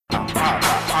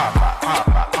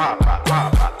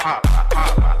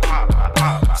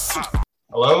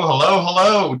Hello, hello,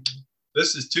 hello.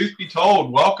 This is Tooth Be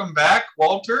Told. Welcome back,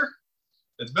 Walter.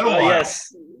 It's been a while.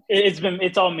 Yes,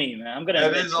 it's all me, man. I'm gonna It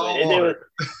admit is to all it. Walter.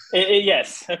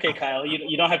 Yes. Okay, Kyle.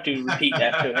 You don't have to repeat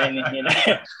after me.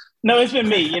 No, it's been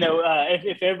me.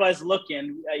 If everybody's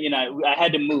looking, I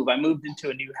had to move. I moved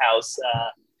into a new house.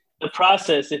 The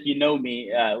process, if you know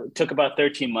me, took about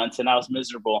 13 months, and I was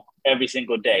miserable every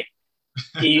single day,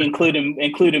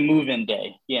 including move-in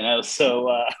day.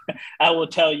 So I will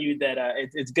tell you that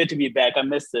it's good to be back. I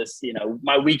miss this.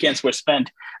 My weekends were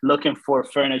spent looking for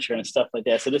furniture and stuff like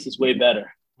that. So this is way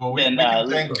better. Well, we can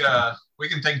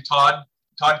thank Todd.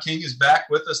 Todd King is back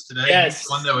with us today. Yes.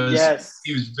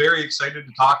 He was very excited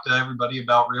to talk to everybody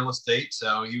about real estate.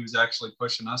 So he was actually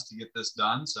pushing us to get this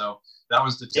done. So that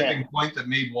was the tipping point that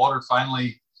made Walter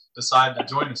finally decide to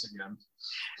join us again.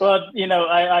 Well,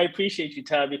 I appreciate you,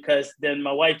 Todd, because then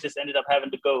my wife just ended up having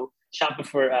to go shopping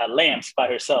for lamps by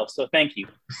herself. So thank you.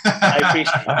 I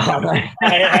appreciate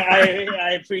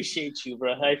I appreciate you,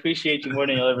 bro. I appreciate you more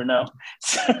than you'll ever know.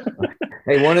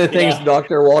 Hey, one of the things,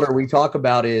 Dr. Walter, we talk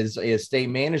about is estate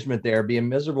management there, being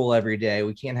miserable every day.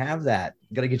 We can't have that.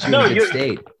 Got to get you in a good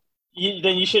state.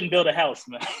 Then you shouldn't build a house,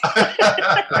 man.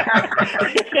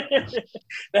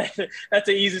 That's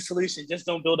an easy solution. Just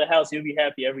don't build a house. You'll be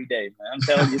happy every day, man. I'm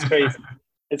telling you, it's crazy.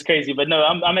 It's crazy. But no,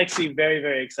 I'm actually very,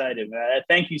 very excited, man.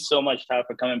 Thank you so much, Todd,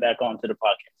 for coming back on to the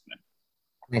podcast, man.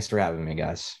 Thanks for having me,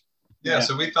 guys. Yeah,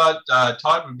 so we thought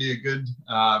Todd would be a good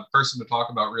person to talk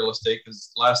about real estate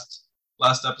because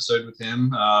last episode with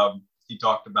him, he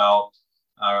talked about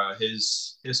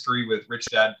his history with Rich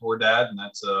Dad, Poor Dad, and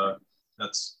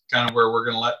that's kind of where we're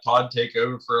going to let Todd take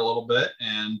over for a little bit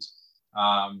and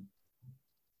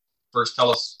first tell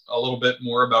us a little bit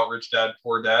more about Rich Dad,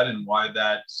 Poor Dad and why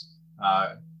that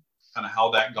kind of how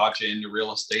that got you into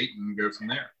real estate and go from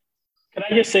there. Can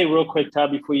I just say real quick,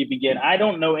 Todd, before you begin, I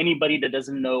don't know anybody that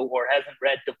doesn't know or hasn't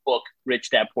read the book,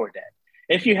 Rich Dad, Poor Dad.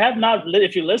 If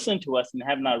you listen to us and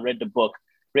have not read the book,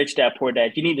 Rich Dad, Poor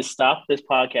Dad, you need to stop this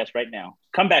podcast right now.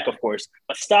 Come back, of course,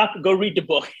 but stop, go read the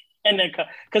book. And then,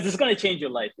 because it's going to change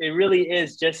your life. It really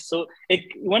is just so.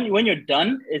 When you're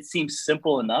done, it seems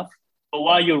simple enough. But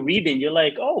while you're reading, you're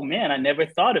like, "Oh man, I never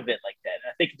thought of it like that."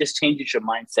 And I think it just changes your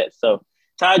mindset. So,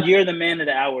 Todd, you're the man of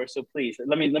the hour. So please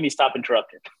let me stop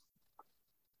interrupting.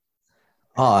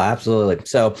 Oh, absolutely.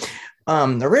 So,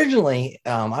 originally,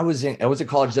 I was at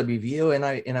college WVU, and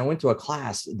I went to a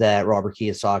class that Robert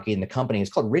Kiyosaki and the company, it's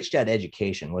called Rich Dad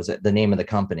Education, was the name of the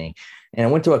company. And I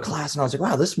went to a class, and I was like,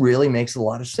 wow, this really makes a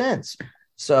lot of sense.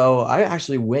 So I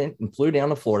actually went and flew down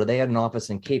to Florida. They had an office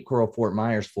in Cape Coral, Fort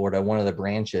Myers, Florida, one of the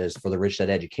branches for the Rich Dad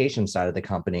Education side of the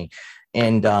company.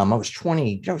 And I was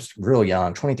real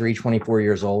young, 23, 24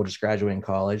 years old, just graduating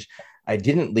college. I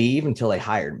didn't leave until they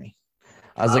hired me.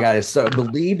 I was like, I so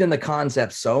believed in the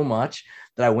concept so much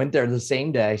that I went there the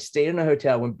same day, stayed in a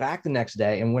hotel, went back the next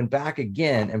day and went back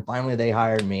again. And finally they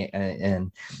hired me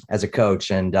and as a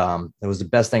coach. And it was the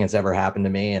best thing that's ever happened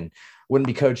to me, and wouldn't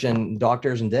be coaching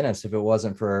doctors and dentists if it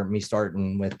wasn't for me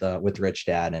starting with Rich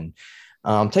Dad. And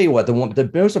tell you what,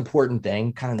 the most important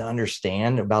thing kind of to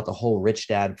understand about the whole Rich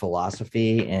Dad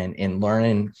philosophy and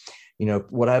learning,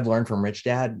 what I've learned from Rich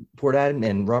Dad, Poor Dad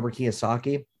and Robert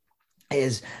Kiyosaki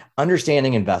is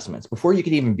understanding investments. Before you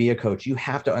could even be a coach, you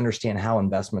have to understand how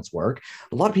investments work.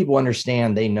 A lot of people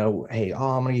understand, they know, hey,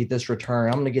 I'm going to get this return,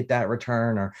 I'm going to get that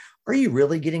return, or are you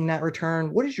really getting that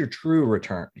return? What is your true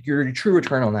return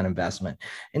on that investment?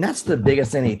 And that's the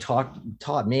biggest thing he taught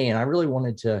me. And I really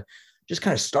wanted to just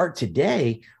kind of start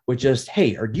today with just,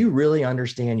 hey, do you really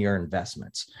understand your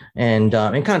investments? And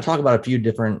kind of talk about a few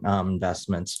different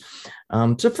investments.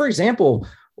 So for example,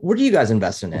 what are you guys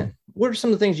investing in? What are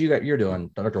some of the things you're doing,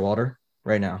 Dr. Walter,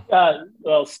 right now?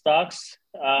 Well, stocks.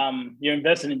 You're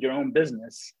investing in your own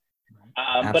business.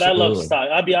 But I love stocks.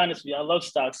 I'll be honest with you. I love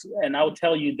stocks. And I'll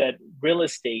tell you that real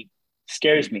estate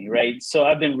scares me, right? So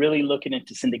I've been really looking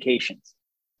into syndications,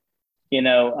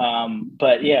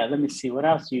 but yeah, let me see. What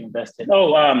else do you invest in?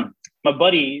 My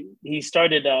buddy, he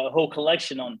started a whole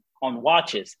collection on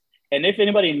watches. And if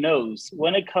anybody knows,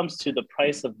 when it comes to the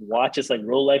price of watches like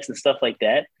Rolex and stuff like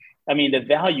that, I mean, the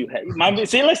value.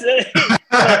 See, listen.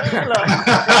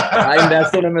 I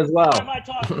invest in them as well.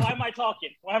 Why am I talking?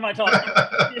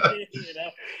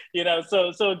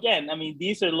 So again, I mean,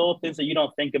 these are little things that you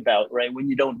don't think about, right? When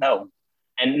you don't know.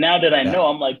 And now that I know,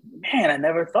 I'm like, man, I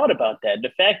never thought about that.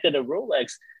 The fact that a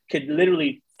Rolex could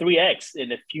literally 3x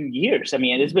in a few years. I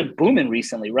mean, it's been booming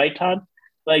recently, right, Todd?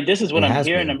 Like, this is what I'm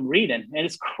hearing, I'm reading, and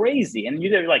it's crazy. And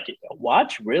you're like, a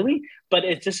watch, really? But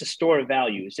it's just a store of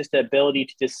value. It's just the ability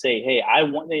to just say, hey, I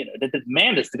want, the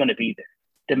demand is going to be there.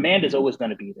 Demand is always going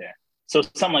to be there. So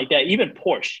something like that, even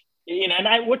Porsche,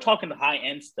 And we're talking the high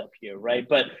end stuff here, right?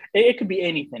 But it could be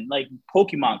anything, like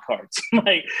Pokemon cards,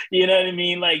 like, you know what I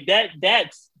mean? Like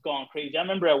that's gone crazy. I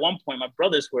remember at one point my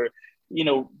brothers were,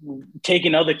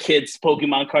 taking other kids'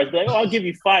 Pokemon cards, like, oh, I'll give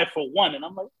you 5 for 1. And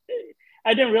I'm like, hey.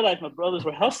 I didn't realize my brothers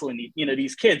were hustling,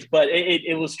 these kids, but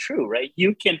it was true, right?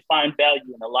 You can find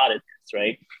value in a lot of this,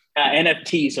 right?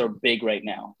 NFTs are big right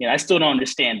now. I still don't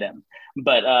understand them,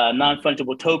 but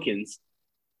non-fungible tokens,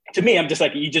 to me, I'm just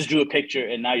like, you just drew a picture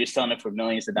and now you're selling it for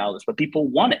millions of dollars, but people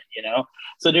want it,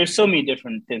 So there's so many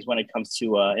different things when it comes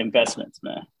to investments,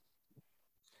 man.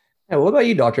 Yeah, what about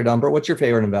you, Dr. Dumper? What's your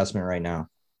favorite investment right now?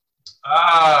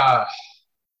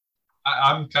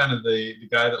 I'm kind of the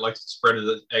guy that likes to spread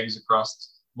his eggs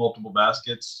across multiple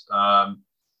baskets.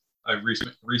 I've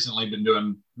recently been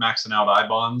doing maxing out I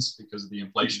bonds because the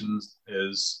inflation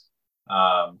is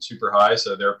super high.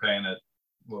 So they're paying at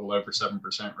a little over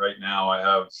 7% right now. I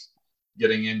have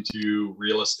getting into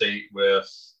real estate with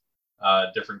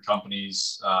different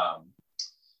companies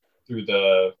through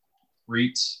the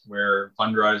REITs, where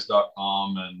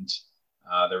fundrise.com and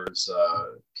there's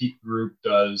Peak Group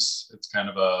it's kind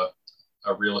of a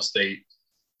real estate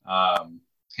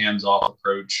hands-off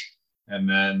approach, and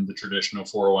then the traditional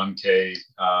 401k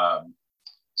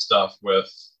stuff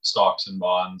with stocks and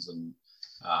bonds, and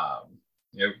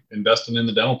investing in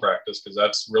the dental practice, because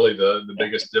that's really the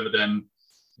biggest dividend.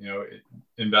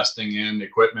 Investing in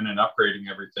equipment and upgrading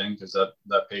everything, because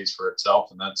that pays for itself,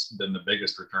 and that's been the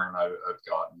biggest return I've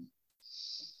gotten.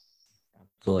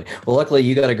 Absolutely. Well, luckily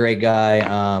you got a great guy.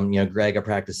 Greg, a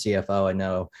practice CFO. I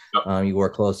know you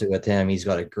work closely with him. He's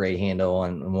got a great handle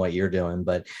on what you're doing.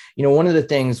 But, one of the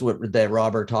things that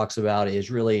Robert talks about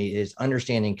is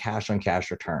understanding cash on cash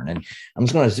return. And I'm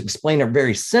just going to explain it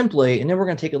very simply, and then we're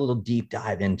going to take a little deep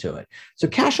dive into it. So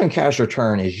cash on cash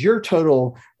return is your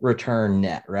total return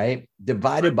net, right?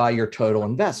 Divided by your total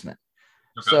investment.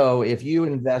 Okay. So if you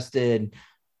invested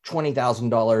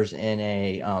 $20,000 in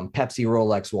a Pepsi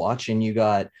Rolex watch and you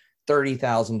got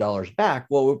 $30,000 back,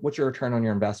 well, what's your return on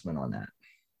your investment on that?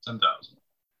 10,000.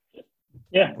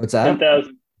 Yeah. What's that?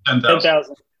 10,000.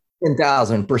 10,000.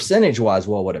 10,000. Percentage wise,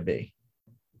 what would it be?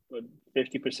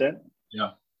 50%.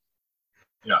 Yeah.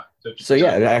 50%. So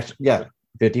yeah,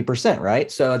 50%,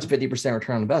 right? So it's 50%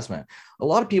 return on investment. A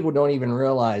lot of people don't even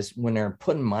realize when they're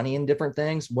putting money in different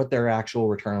things, what their actual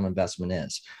return on investment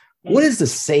is. What is the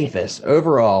safest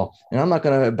overall? And I'm not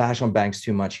going to bash on banks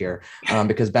too much here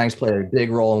because banks play a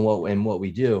big role in what we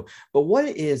do. But what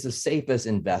is the safest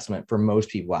investment for most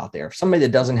people out there? Somebody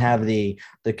that doesn't have the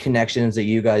connections that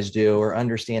you guys do, or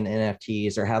understand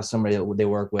NFTs, or have somebody that they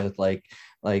work with, like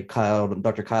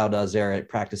Dr. Kyle does there at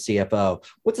Practice CFO.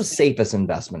 What's the safest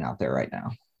investment out there right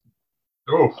now?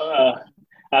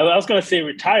 I was going to say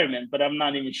retirement, but I'm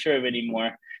not even sure of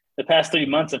anymore. The past 3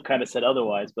 months have kind of said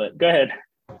otherwise, but go ahead.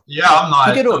 Yeah, I'm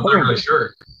not really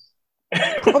sure.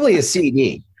 Probably a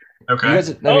CD. Okay.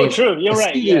 True. You're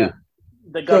right. CD. Yeah.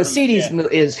 So a CD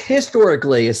is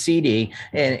historically a CD,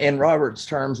 and in Robert's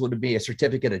terms would be a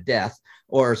certificate of death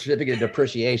or a certificate of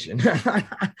depreciation.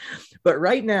 But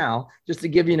right now, just to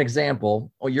give you an example,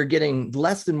 you're getting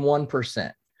less than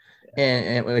 1%.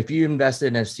 And if you invested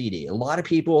in a CD, a lot of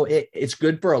people, it's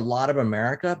good for a lot of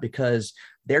America because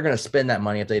they're going to spend that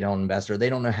money if they don't invest, or they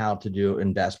don't know how to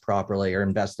invest properly or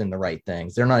invest in the right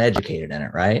things. They're not educated in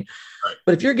it, right?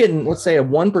 But if you're getting, let's say, a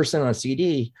 1% on a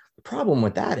CD, the problem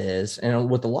with that is, and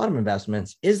with a lot of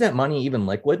investments, is that money even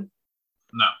liquid?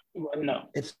 No,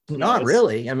 it's not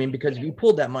really. I mean, because if you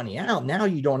pulled that money out, now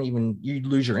you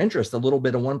lose your interest, a little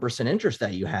bit of 1% interest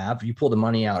that you have, you pull the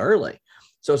money out early.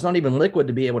 So it's not even liquid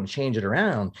to be able to change it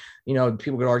around.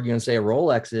 People could argue and say a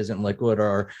Rolex isn't liquid,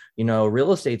 or,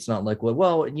 real estate's not liquid.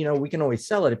 Well, we can always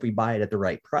sell it if we buy it at the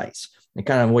right price. And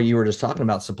kind of what you were just talking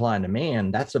about, supply and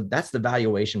demand, that's the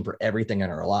valuation for everything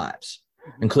in our lives,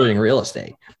 including real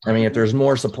estate. I mean, if there's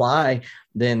more supply,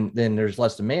 then there's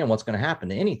less demand. What's going to happen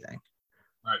to anything?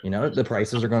 Right. The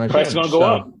prices are going to go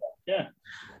up. Yeah.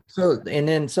 So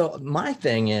my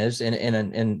thing is,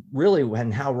 and really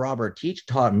when how Robert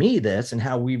taught me this, and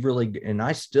how we really, and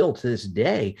I still to this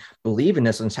day believe in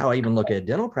this, and it's how I even look at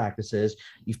dental practices.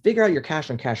 You figure out your cash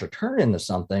on cash return into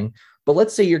something, but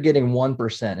let's say you're getting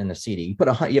 1% in a CD. You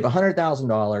have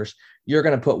 $100,000. You're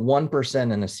going to put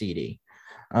 1% in a CD.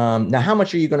 Now, how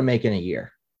much are you going to make in a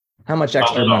year? How much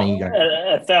extra money are you going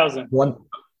to? $1,000.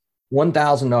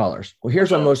 $1,000. Well,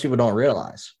 here's what most people don't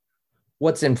realize.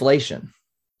 What's inflation?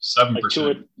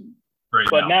 7%.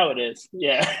 But now it is.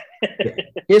 Yeah.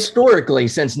 Historically,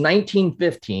 since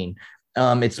 1915,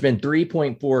 It's been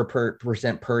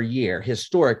 3.4% per year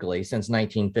historically since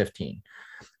 1915.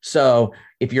 So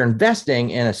if you're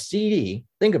investing in a CD,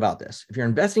 think about this. If you're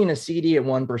investing in a CD at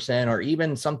 1%, or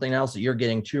even something else that you're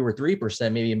getting 2 or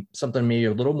 3%, maybe something maybe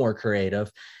a little more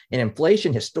creative, and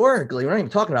inflation historically, we're not even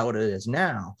talking about what it is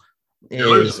now,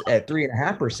 is at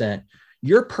 3.5%.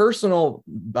 Your personal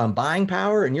buying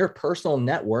power and your personal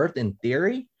net worth, in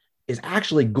theory, is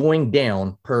actually going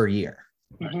down per year.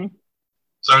 Mm-hmm.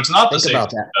 So it's not the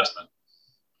safest investment.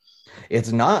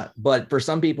 It's not, but for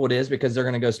some people it is, because they're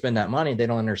going to go spend that money. They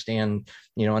don't understand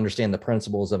the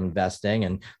principles of investing,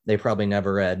 and they probably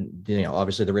never read,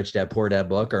 obviously the Rich Dad Poor Dad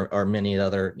book, or many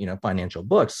other, financial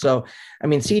books. So, I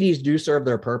mean, CDs do serve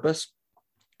their purpose.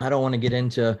 I don't want to get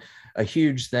into a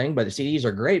huge thing, but the CDs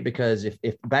are great, because if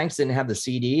banks didn't have the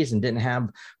CDs and didn't have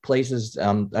places,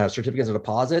 certificates of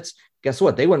deposits, guess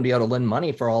what? They wouldn't be able to lend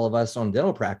money for all of us on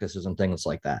dental practices and things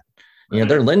like that.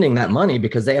 They're lending that money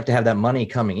because they have to have that money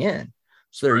coming in.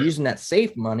 So they're using that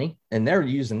safe money, and they're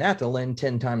using that to lend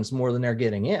 10 times more than they're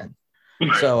getting in.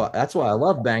 So that's why I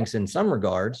love banks in some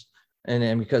regards.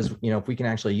 And because, if we can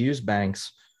actually use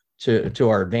banks to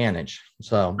our advantage.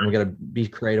 So we got to be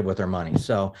creative with our money.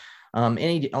 So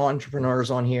any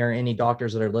entrepreneurs on here, any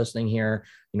doctors that are listening here,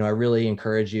 I really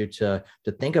encourage you to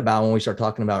think about when we start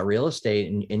talking about real estate,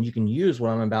 and you can use what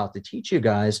I'm about to teach you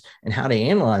guys and how to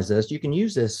analyze this. You can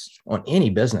use this on any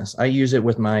business. I use it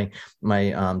with my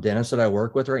dentist that I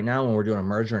work with right now when we're doing a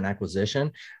merger and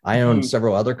acquisition. I own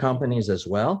several other companies as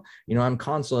well. I'm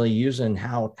constantly using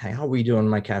how are we doing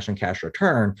my cash on cash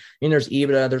return. There's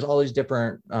EBITDA, there's all these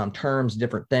different terms,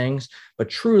 different things, but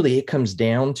truly it comes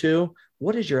down to,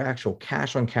 what is your actual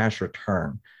cash on cash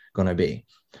return going to be?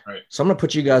 Right. So I'm going to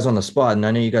put you guys on the spot, and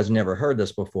I know you guys never heard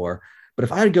this before, but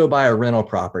if I would go buy a rental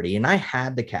property and I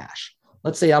had the cash,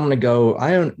 let's say I've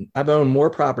owned more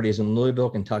properties in Louisville,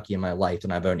 Kentucky in my life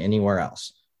than I've owned anywhere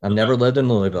else. I've never lived in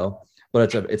Louisville,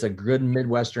 but it's a good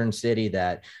Midwestern city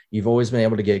that you've always been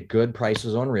able to get good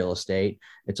prices on real estate.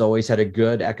 It's always had a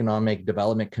good economic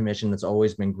development commission that's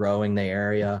always been growing the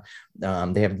area.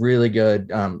 They have really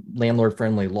good landlord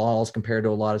friendly laws compared to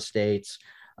a lot of states.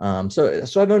 So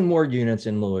I've owned more units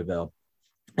in Louisville.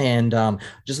 And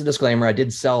just a disclaimer, I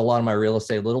did sell a lot of my real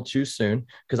estate a little too soon,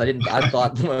 because I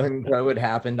thought when COVID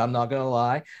happened, I'm not going to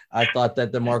lie, I thought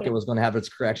that the market was going to have its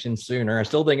correction sooner. I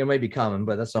still think it may be coming,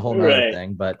 but that's a whole nother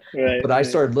thing. But I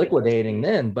started liquidating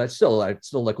then, but I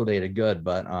still liquidated good.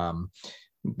 But I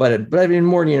mean,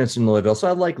 more units in Louisville. So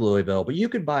I like Louisville, but you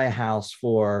could buy a house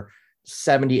for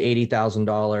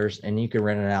 $70,000-$80,000 and you could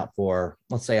rent it out for,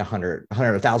 let's say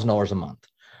 $100,000 a month.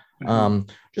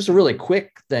 Just a really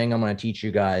quick thing I'm going to teach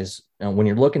you guys when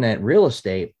you're looking at real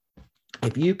estate.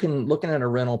 If you can looking at a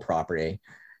rental property,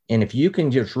 and if you can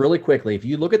just really quickly, if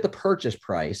you look at the purchase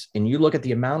price and you look at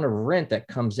the amount of rent that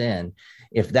comes in,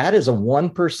 if that is a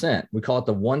 1%, we call it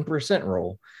the 1%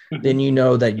 rule, then you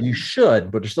know that you should,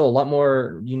 but there's still a lot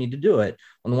more you need to do it.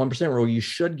 On the 1% rule, you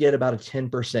should get about a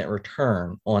 10%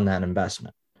 return on that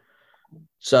investment.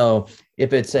 So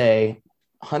if it's a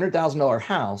 $100,000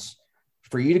 house,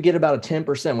 for you to get about a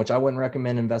 10%, which I wouldn't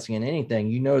recommend investing in anything,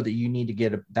 you know that you need to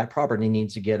get that property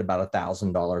needs to get about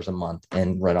 $1,000 a month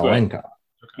in rental income.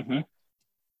 Okay.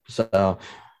 So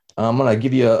I'm going to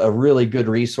give you a really good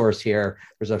resource here.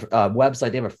 There's a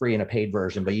website. They have a free and a paid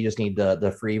version, but you just need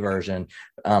the free version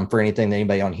for anything that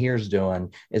anybody on here is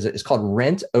doing. It's called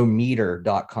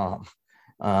rentometer.com.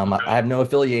 I have no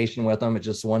affiliation with them. It's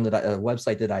just one a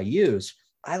website that I use.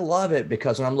 I love it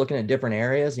because when I'm looking at different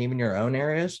areas, even your own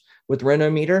areas with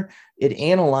Rentometer, it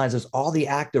analyzes all the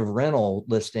active rental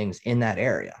listings in that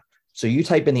area. So you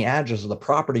type in the address of the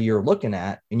property you're looking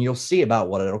at, and you'll see about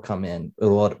what it'll come in,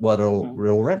 what it'll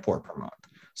rent for per month.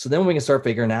 So then we can start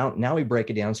figuring out, now we break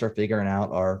it down and start figuring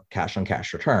out our cash on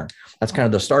cash return. That's kind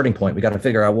of the starting point. We got to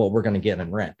figure out what we're going to get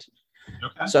in rent.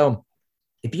 Okay. So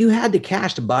if you had the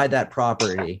cash to buy that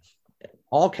property,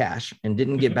 all cash, and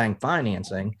didn't get bank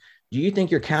financing, do you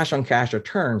think your cash on cash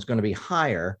return is going to be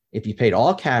higher if you paid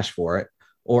all cash for it,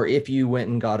 or if you went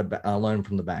and got a loan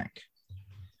from the bank?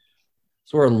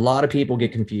 So where a lot of people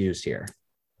get confused here.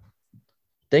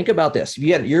 Think about this.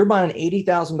 You're buying an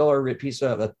 $80,000 piece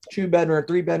of a 2-bedroom,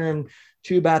 3-bedroom,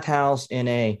 2-bath house in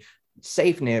a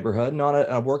safe neighborhood, not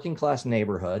a working class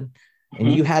neighborhood,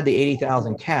 and you had the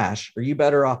 $80,000 cash. Are you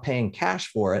better off paying cash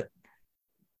for it,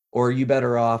 or are you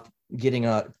better off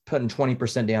putting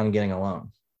 20% down and getting a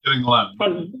loan? Getting a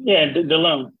loan. Yeah, the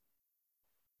loan.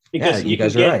 Because you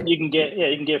guys are right. You can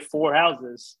get 4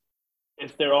 houses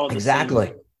if they're all the exactly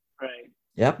same. Right.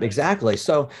 Yep, exactly.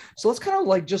 So let's kind of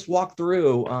like just walk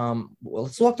through.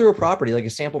 Let's walk through a property, like a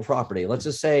sample property. Let's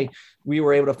just say we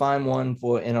were able to find one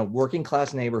in a working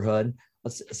class neighborhood.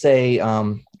 Let's say,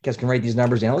 you guys can write these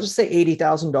numbers down. Let's just say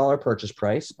 $80,000 purchase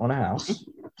price on a house.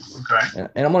 Okay.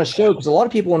 And I'm going to show, because a lot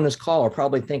of people on this call are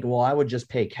probably thinking, well, I would just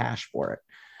pay cash for it.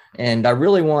 And I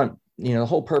really want, the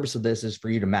whole purpose of this is for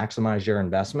you to maximize your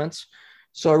investments.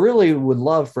 So I really would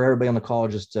love for everybody on the call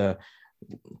just to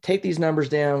take these numbers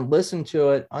down, listen to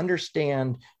it,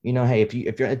 understand, hey, if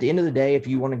you're at the end of the day, if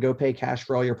you want to go pay cash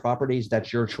for all your properties,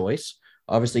 that's your choice.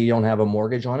 Obviously, you don't have a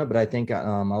mortgage on it, but I think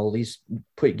I'll at least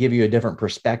give you a different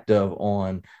perspective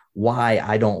on why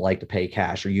I don't like to pay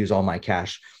cash or use all my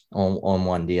cash on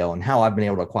one deal, and how I've been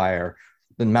able to acquire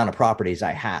the amount of properties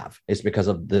I have is because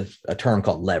of a term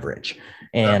called leverage.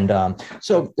 And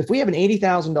so if we have an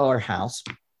 $80,000 house,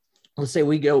 let's say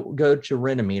we go to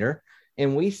Rent-A-Meter,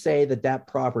 and we say that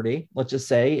property, let's just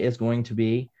say, is going to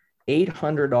be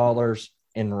 $800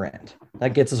 in rent.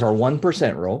 That gets us our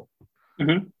 1% rule.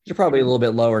 Mm-hmm. They're probably a little bit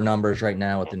lower numbers right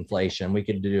now with inflation. We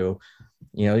could do,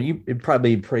 it'd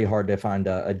probably be pretty hard to find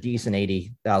a decent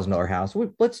 $80,000 house.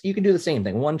 You can do the same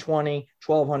thing, 120,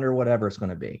 1,200, whatever it's going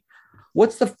to be.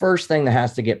 What's the first thing that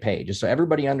has to get paid? Just so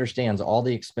everybody understands all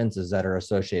the expenses that are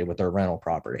associated with their rental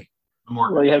property.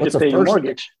 Well, you have to pay your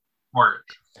mortgage.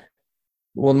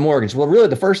 Well, mortgage. Well, really,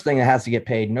 the first thing that has to get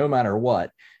paid, no matter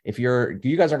what, if you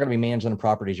guys aren't going to be managing the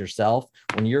properties yourself,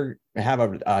 when you have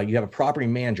a property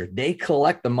manager, they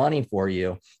collect the money for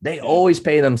you. They always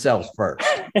pay themselves first.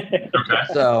 Okay.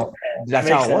 So that's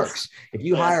how it works. If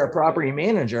you hire a property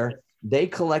manager, they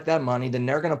collect that money, then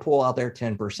they're going to pull out their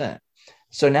 10%.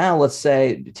 So now let's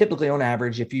say, typically on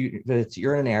average, if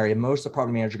you're in an area, most of the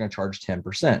property managers are going to charge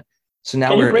 10%. So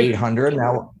now we're at 800.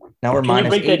 Now we're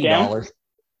minus $80.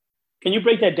 Can you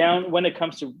break that down when it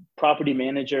comes to property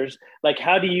managers? Like,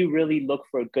 how do you really look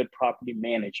for a good property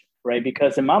manager, right?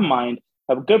 Because in my mind,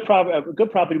 a good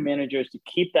property manager is to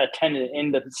keep that tenant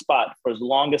in the spot for as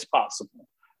long as possible,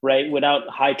 right? Without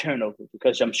high turnover,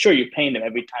 because I'm sure you're paying them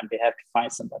every time they have to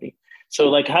find somebody. So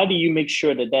like, how do you make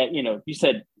sure that you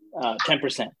said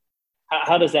 10%.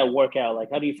 How does that work out? Like,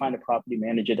 how do you find a property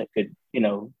manager that could,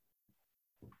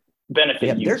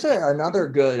 benefit you? There's another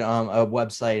good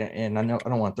website, and I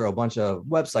don't want to throw a bunch of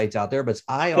websites out there, but it's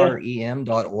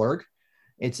irem.org.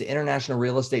 It's the International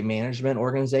Real Estate Management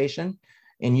Organization.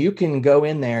 And you can go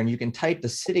in there and you can type the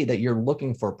city that you're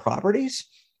looking for properties,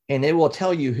 and it will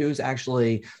tell you who's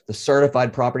actually the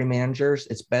certified property managers.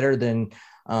 It's better than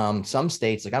some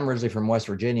states. Like, I'm originally from West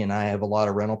Virginia, and I have a lot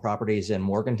of rental properties in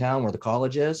Morgantown, where the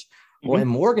college is. Well, in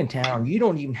Morgantown, you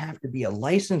don't even have to be a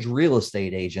licensed real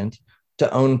estate agent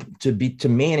to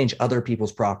manage other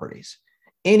people's properties.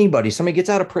 Somebody gets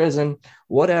out of prison,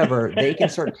 whatever, they can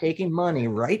start taking money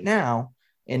right now,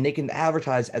 and they can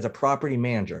advertise as a property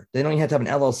manager. They don't even have to have an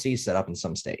LLC set up in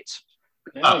some states.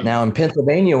 Now in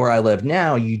Pennsylvania, where I live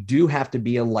now, you do have to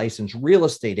be a licensed real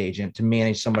estate agent to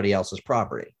manage somebody else's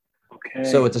property. Okay.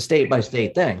 So it's a state by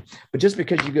state thing. But just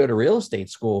because you go to real estate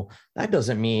school, that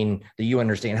doesn't mean that you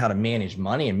understand how to manage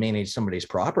money and manage somebody's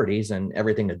properties and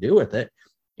everything to do with it.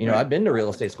 I've been to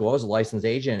real estate school. I was a licensed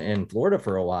agent in Florida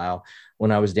for a while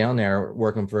when I was down there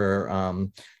working for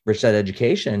Rich Dad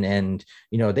Education. And,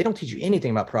 they don't teach you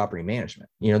anything about property management.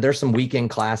 There's some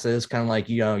weekend classes, kind of like,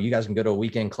 you guys can go to a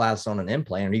weekend class on an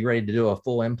implant. Are you ready to do a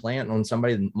full implant on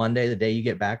somebody Monday, the day you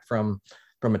get back from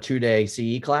a 2-day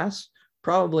CE class?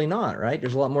 Probably not, right?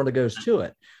 There's a lot more that goes to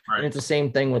it. Right. And it's the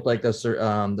same thing with like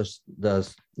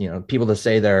the people that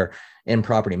say they're in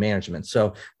property management.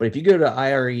 So, but if you go to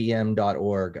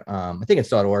irem.org, I think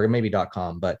it's .org, maybe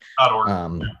 .com, but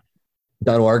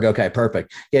 .org. Okay,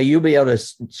 perfect. Yeah, should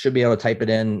be able to type it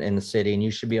in the city, and you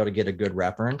should be able to get a good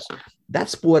reference.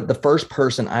 That's what the first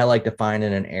person I like to find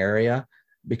in an area,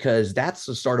 because that's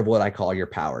the start of what I call your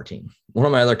power team. One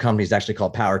of my other companies is actually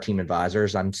called Power Team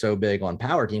Advisors. I'm so big on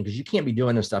power team because you can't be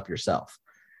doing this stuff yourself.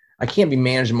 I can't be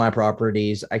managing my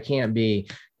properties. I can't be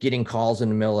getting calls in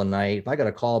the middle of the night. If I got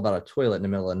a call about a toilet in the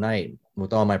middle of the night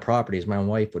with all my properties, my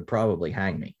wife would probably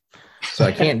hang me. So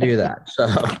I can't do that.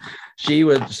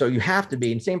 So you have to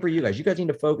be, and same for you guys. You guys need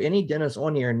to focus. Any dentist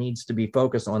on here needs to be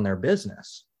focused on their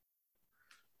business.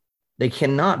 They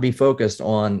cannot be focused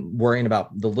on worrying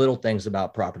about the little things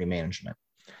about property management.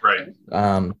 Right.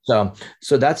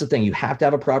 So that's the thing. You have to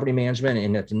have a property management,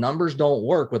 and if the numbers don't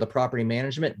work with a property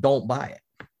management, don't buy it.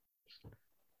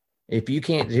 If you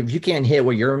can't hit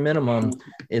what your minimum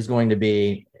is going to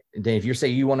be, then if you say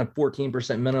you want a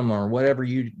 14% minimum or whatever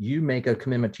you make a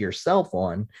commitment to yourself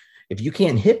on, if you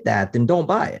can't hit that, then don't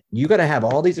buy it. You got to have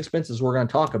all these expenses we're going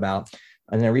to talk about.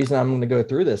 And the reason I'm going to go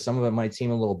through this, some of it might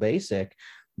seem a little basic,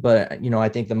 But, I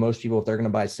think the most people, if they're going to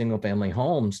buy single family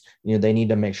homes, they need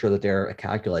to make sure that they're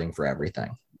calculating for everything.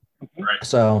 Right.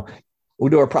 So we'll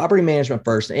do our property management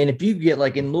first. And if you get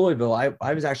like in Louisville,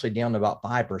 I was actually down to about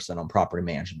 5% on property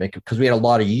management because we had a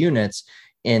lot of units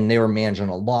and they were managing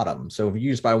a lot of them. So if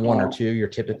you just buy one or two, you're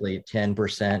typically at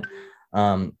 10%.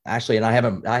 Actually, and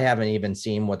I haven't even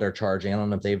seen what they're charging. I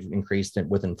don't know if they've increased it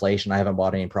with inflation. I haven't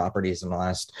bought any properties in the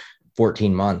last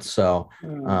 14 months. So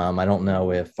I don't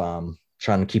know if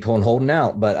trying to keep on holding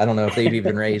out, but I don't know if they've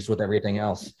even raised with everything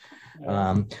else.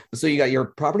 So you got your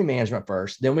property management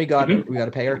first, then we got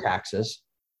to pay our taxes.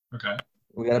 Okay.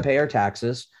 We got to pay our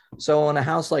taxes. So on a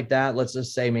house like that, let's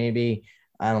just say maybe,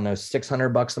 I don't know,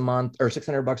 $600 a month or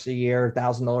 $600 a year,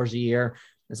 $1,000 a year.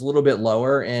 It's a little bit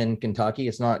lower in Kentucky.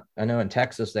 It's not, I know in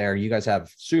Texas there, you guys have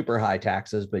super high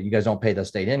taxes, but you guys don't pay the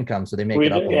state income. So they make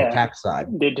it up on the tax side.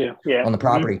 They do. Yeah. On the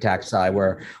property tax side,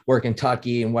 where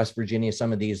Kentucky and West Virginia,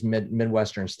 some of these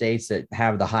Midwestern states that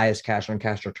have the highest cash on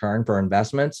cash return for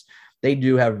investments, they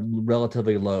do have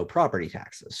relatively low property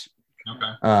taxes.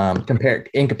 Okay.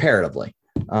 Comparatively.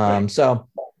 So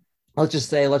let's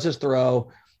just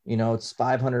throw, it's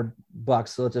 $500.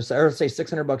 So let's say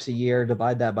 $600 a year,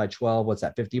 divide that by 12. What's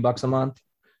that? $50 a month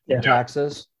in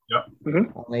taxes. Yep.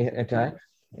 Okay.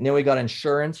 And then we got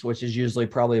insurance, which is usually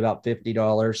probably about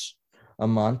 $50 a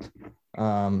month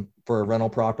for a rental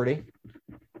property.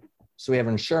 So we have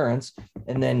insurance,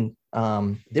 and then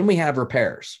we have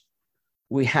repairs.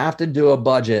 We have to do a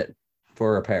budget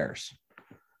for repairs,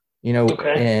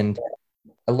 and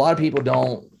a lot of people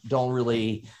don't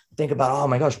really think about, oh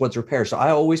my gosh, what's repair? So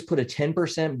I always put a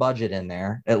 10% budget in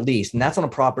there at least. And that's on a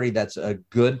property that's a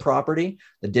good property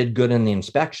that did good in the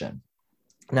inspection.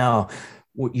 Now,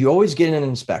 you always get an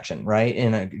inspection, right?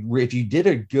 And if you did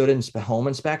a good home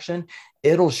inspection,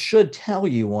 should tell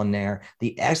you on there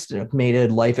the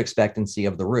estimated life expectancy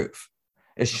of the roof.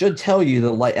 It should tell you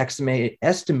the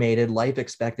estimated life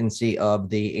expectancy of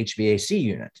the HVAC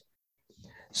unit.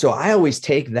 So I always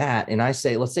take that and I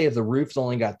say, let's say if the roof's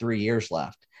only got 3 years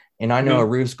left, and I know a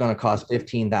roof's going to cost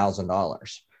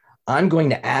 $15,000, I'm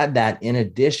going to add that in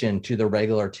addition to the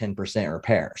regular 10%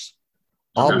 repairs.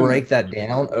 I'll break that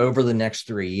down over the next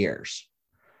 3 years.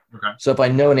 Okay. So if I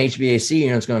know an HVAC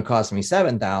unit is going to cost me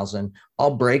 $7,000,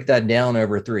 I'll break that down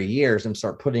over 3 years and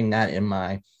start putting that in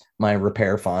my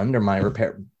repair fund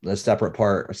or a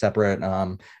separate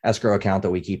escrow account that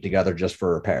we keep together just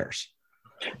for repairs.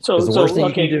 So the worst thing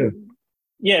you can do.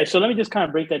 Yeah. So let me just kind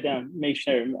of break that down, make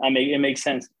sure it makes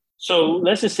sense. So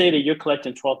let's just say that you're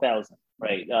collecting $12,000,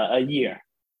 right, a year,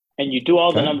 and you do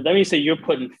all the numbers. Let me say you're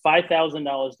putting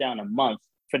 $5,000 down a month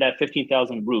for that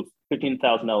 $15,000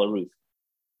 roof,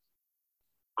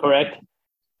 correct?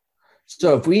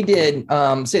 So if we did,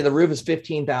 say the roof is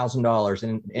 $15,000,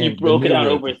 and you broke it down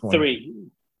over three.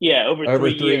 Yeah, over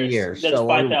 3 years. That's so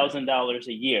 $5,000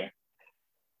 a year.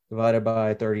 Divided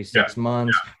by 36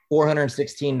 months,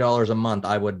 $416 a month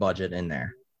I would budget in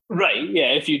there. Right.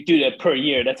 Yeah. If you do that per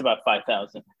year, that's about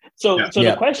 5,000. So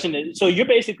the question is, so you're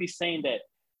basically saying that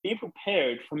be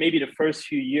prepared for maybe the first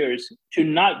few years to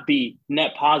not be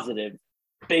net positive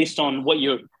based on what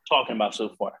you're talking about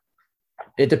so far.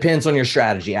 It depends on your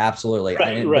strategy. Absolutely.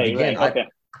 Right. Okay.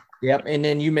 Yep. And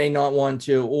then you may not want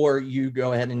to, or you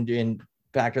go ahead and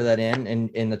factor that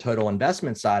in the total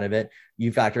investment side of it,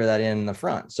 you factor that in the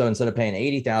front. So instead of paying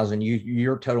 80,000,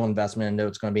 your total investment into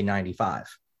it's going to be 95.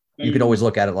 You could always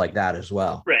look at it like that as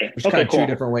well. Right. There's kind of two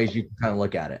different ways you can kind of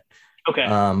look at it. Okay.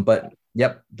 But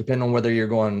depending on whether you're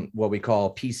going what we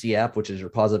call PCF, which is your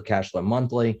positive cash flow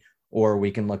monthly, or we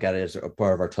can look at it as a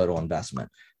part of our total investment.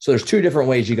 So there's two different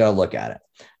ways you got to look at it.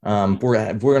 If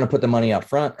we're going to put the money up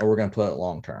front, or we're going to put it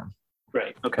long term.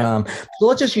 Right. Okay. So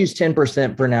let's just use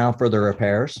 10% for now for the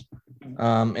repairs.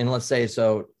 And let's say,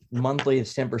 so monthly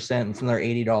it's 10%, it's another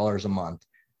 $80 a month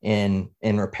in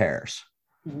repairs.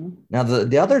 Now,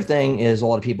 the other thing is a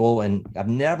lot of people, and I've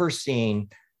never seen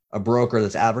a broker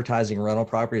that's advertising rental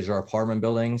properties or apartment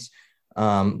buildings.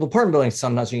 Apartment buildings,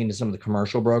 sometimes you can do some of the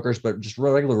commercial brokers, but just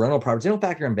regular rental properties, they don't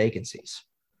factor in vacancies.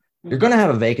 You're going to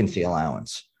have a vacancy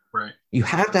allowance. Right. You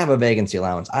have to have a vacancy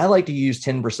allowance. I like to use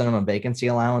 10% of a vacancy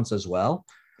allowance as well,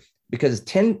 because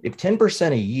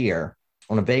 10% a year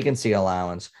on a vacancy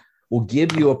allowance will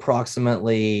give you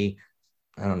approximately,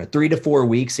 3 to 4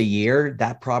 weeks a year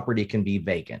that property can be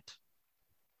vacant.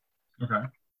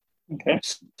 Okay.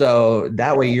 So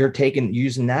that way you're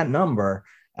using that number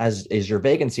as is your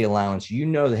vacancy allowance.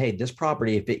 That, hey, this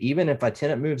property, even if a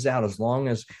tenant moves out, as long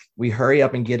as we hurry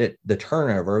up and get it, the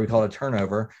turnover, we call it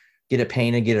turnover, get it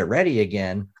painted, get it ready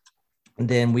again,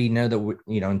 then we know that,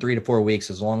 in 3 to 4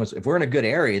 weeks, as long as if we're in a good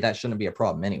area, that shouldn't be a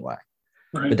problem anyway.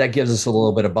 but that gives us a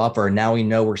little bit of buffer. Now we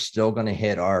know we're still going to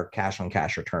hit our cash on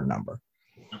cash return number.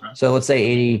 Okay. So let's say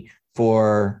 80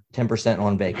 for 10%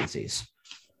 on vacancies.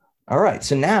 All right.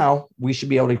 So now we should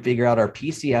be able to figure out our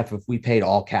PCF if we paid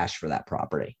all cash for that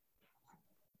property.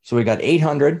 So we got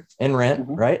 $800 in rent,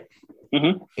 right?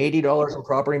 $80 in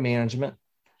property management.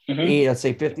 Let's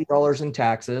say $50 in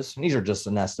taxes. These are just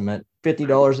an estimate.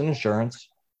 $50 in insurance.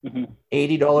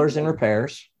 $80 in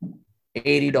repairs.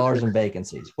 $80 in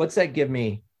vacancies. What's that give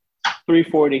me?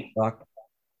 $340. Doc?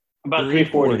 About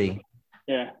 $340.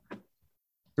 Yeah.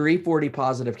 $340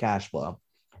 positive cash flow.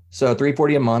 So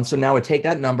 $340 a month. So now we take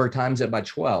that number, times it by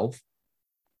 12.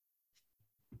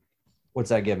 What's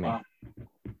that give me?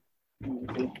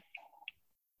 Okay.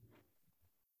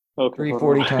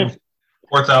 340 times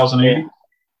 4,080.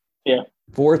 Yeah.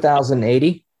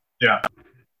 4,080. Yeah.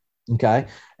 Okay.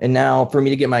 And now for me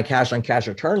to get my cash on cash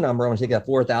return number, I'm going to take that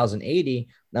 4,080.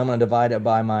 Now I'm going to divide it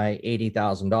by my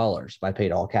 $80,000 if I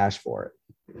paid all cash for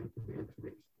it.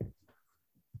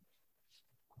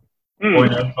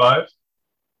 0.95.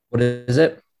 What is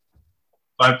it?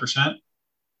 5%.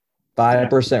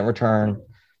 5% return,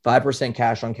 5%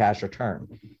 cash on cash return.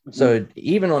 So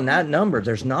even on that number,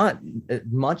 there's not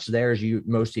much there as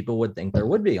most people would think there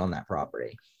would be on that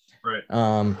property. Right.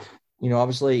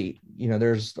 Obviously,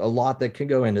 there's a lot that could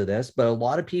go into this, but a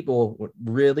lot of people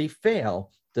really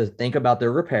fail to think about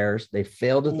their repairs. They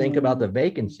fail to think about the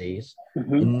vacancies.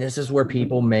 And this is where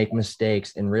people make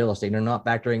mistakes in real estate. They're not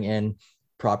factoring in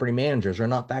property managers. They're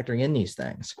not factoring in these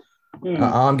things.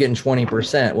 I'm getting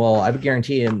 20%. Well, I would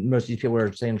guarantee you, most of these people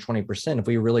are saying 20%. If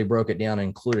we really broke it down and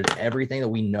included everything that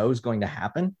we know is going to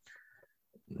happen,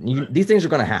 these things are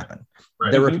going to happen.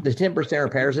 Right. The 10%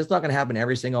 repairs, it's not going to happen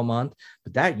every single month,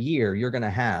 but that year you're going to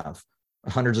have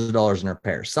hundreds of dollars in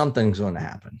repairs. Something's going to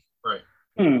happen. Right.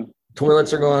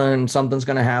 Toilets are going, something's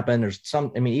going to happen. There's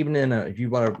even if you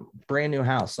bought a brand new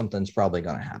house, something's probably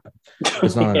going to happen.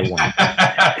 It's not only one.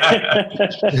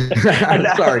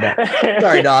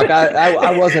 Sorry, Doc.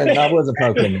 I wasn't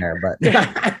poking there, but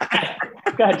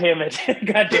God damn it.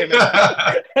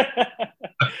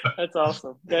 That's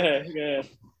awesome. Go ahead.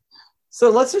 So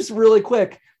let's just really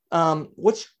quick.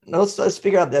 Let's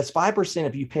figure out that's 5%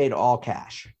 if you paid all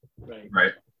cash.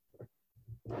 Right.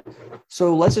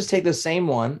 So let's just take the same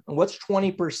one. What's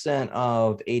 20%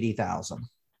 of 80,000?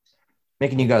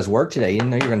 Making you guys work today. You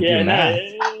know you're going to do math.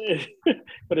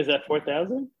 What is that?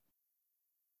 4,000?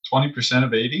 20%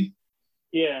 of 80?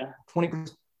 Yeah.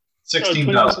 20%.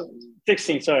 16,000.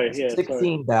 16. Sorry. Yeah.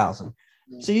 16,000.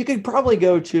 So you could probably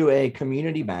go to a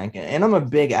community bank, and I'm a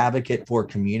big advocate for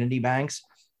community banks.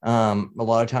 A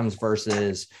lot of times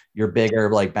versus your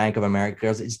bigger like Bank of America,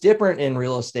 because it's different in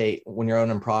real estate when you're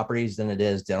owning properties than it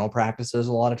is dental practices.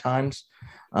 A lot of times,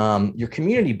 your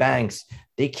community banks,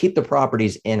 they keep the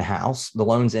properties in-house, the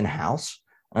loans in-house,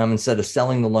 instead of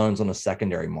selling the loans on a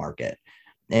secondary market.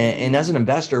 And as an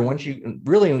investor, once you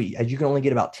can only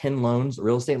get about 10 loans,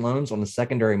 real estate loans on the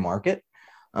secondary market.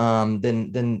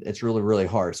 Then it's really, really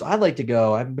hard. So I've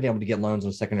been able to get loans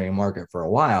on the secondary market for a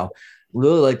while.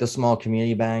 Really like the small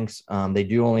community banks. They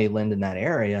do only lend in that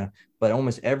area, but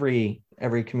almost every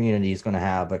community is going to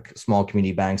have a small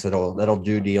community banks that'll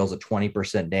do deals at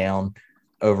 20% down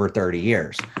over 30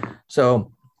 years.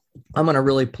 So I'm going to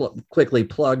really quickly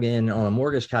plug in on a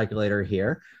mortgage calculator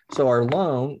here. So our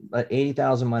loan at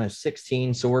 80,000 minus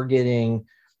 16. So we're getting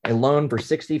a loan for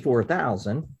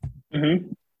 64,000.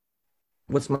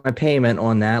 What's my payment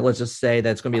on that? Let's just say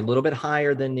that's going to be a little bit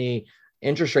higher than the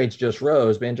interest rates just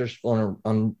rose, but interest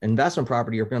on investment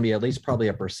property are going to be at least probably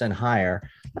 1% higher.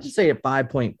 Let's just say at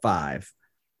 5.5.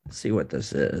 Let's see what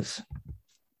this is.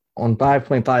 On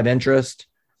 5.5 interest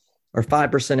or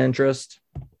 5% interest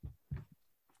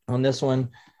on this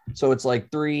one. So it's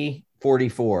like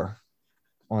 344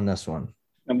 on this one.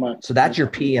 So that's your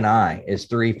P&I is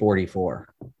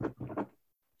 344.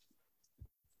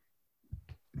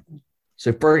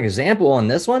 So for example, on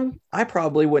this one, I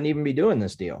probably wouldn't even be doing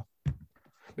this deal.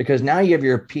 Because now you have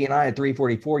your P&I at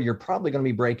 344, you're probably going to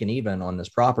be breaking even on this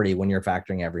property when you're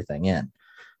factoring everything in.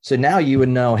 So now you would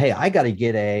know, hey, I got to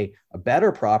get a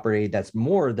better property that's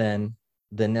more than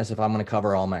this if I'm going to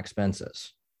cover all my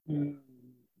expenses.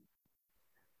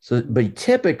 So, but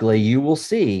typically you will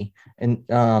see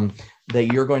that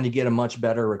you're going to get a much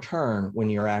better return when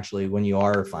you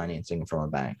are financing from a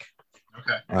bank.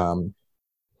 Okay.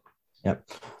 Yep.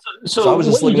 So I was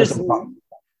just looking at some.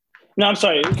 No, I'm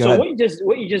sorry. So what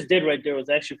you just did right there was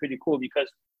actually pretty cool because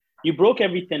you broke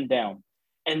everything down.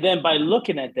 And then by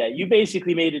looking at that, you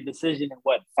basically made a decision in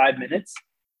 5 minutes,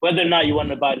 whether or not you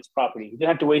wanted to buy this property. You didn't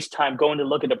have to waste time going to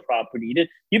look at the property.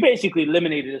 You basically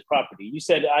eliminated this property. You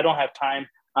said, I don't have time.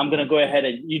 I'm going to go ahead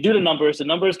and you do the numbers. The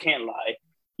numbers can't lie.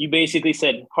 You basically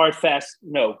said hard, fast,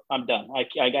 no, I'm done.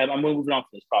 I'm moving on from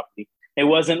this property. It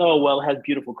wasn't, oh, well, it has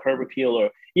beautiful curb appeal,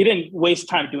 or you didn't waste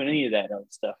time doing any of that other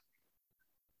stuff.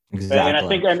 Exactly. Right? And I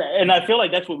think, and I feel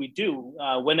like that's what we do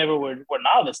whenever we're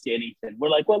novice to anything. We're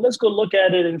like, well, let's go look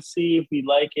at it and see if we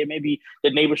like it. Maybe the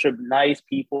neighbors are nice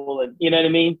people, and you know what I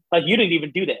mean. Like you didn't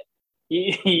even do that.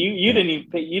 You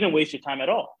didn't waste your time at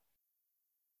all.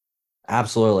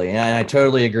 Absolutely, and I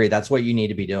totally agree. That's what you need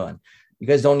to be doing. You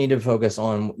guys don't need to focus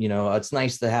on, it's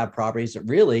nice to have properties that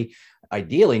really,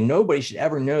 ideally, nobody should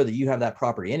ever know that you have that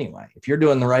property anyway. If you're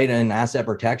doing the right in asset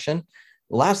protection,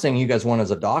 the last thing you guys want as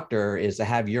a doctor is to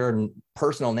have your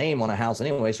personal name on a house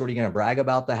anyway. So are you going to brag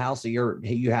about the house that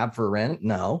you have for rent?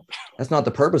 No, that's not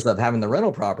the purpose of having the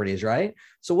rental properties, right?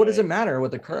 So what does it matter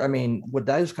what what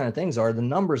those kind of things are? The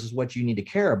numbers is what you need to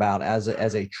care about as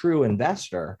a true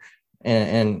investor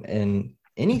and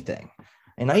anything.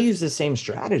 And I use the same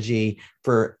strategy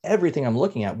for everything I'm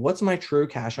looking at. What's my true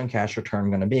cash on cash return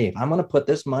going to be? If I'm going to put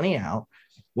this money out,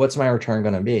 what's my return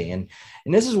going to be? And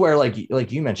this is where,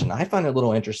 like you mentioned, I find it a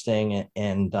little interesting,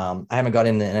 and I haven't got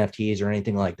into NFTs or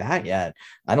anything like that yet.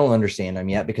 I don't understand them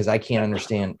yet because I can't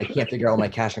figure out what my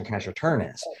cash on cash return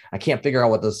is. I can't figure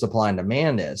out what the supply and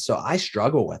demand is. So I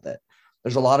struggle with it.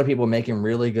 There's a lot of people making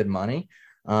really good money.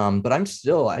 But I'm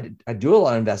still, I do a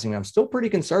lot of investing. I'm still pretty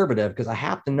conservative because I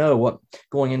have to know what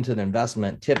going into the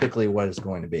investment, typically what it's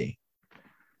going to be.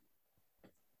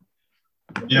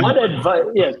 Yeah. What advice?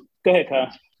 Yeah, go ahead,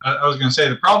 Kyle. I was going to say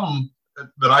the problem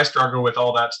that I struggle with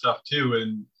all that stuff too,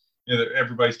 and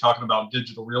everybody's talking about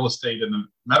digital real estate in the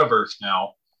metaverse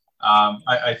now.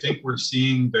 I think we're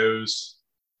seeing those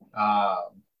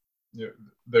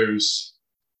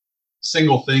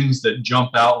single things that jump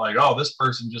out, like, oh, this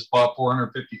person just bought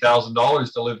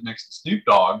 $450,000 to live next to Snoop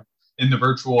Dogg in the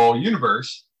virtual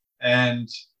universe, and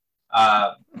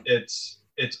it's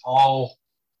all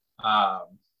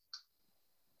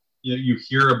you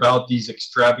hear about these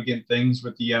extravagant things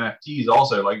with the NFTs.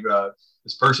 Also, like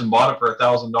this person bought it for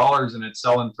 $1,000 and it's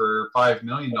selling for $5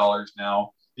 million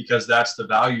now because that's the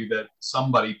value that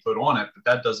somebody put on it, but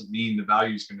that doesn't mean the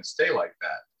value is going to stay like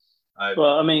that.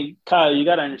 Well, I mean, Kyle, you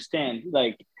got to understand,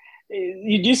 like,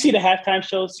 you do see the halftime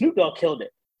show, Snoop Dogg killed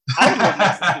it.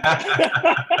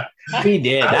 He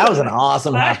did. That was an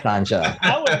awesome halftime show.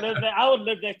 I would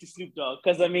live next to Snoop Dogg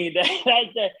because, I mean,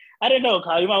 I don't know,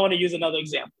 Kyle. You might want to use another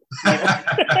example. No,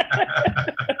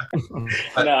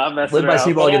 I'm messing live by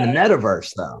Snoop Dogg in the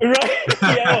metaverse, though. Right?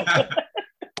 Yeah.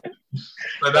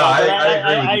 But no,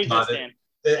 I agree with you, Todd.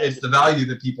 It's the value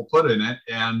that people put in it,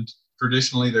 and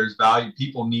traditionally there's value.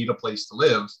 People need a place to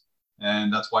live,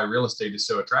 and that's why real estate is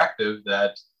so attractive.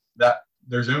 That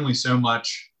there's only so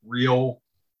much real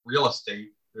estate.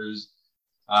 There's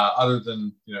other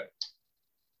than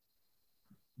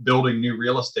building new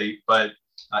real estate, but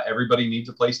everybody needs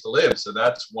a place to live. So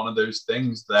that's one of those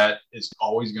things that is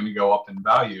always going to go up in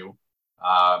value.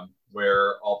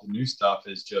 Where all the new stuff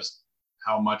is just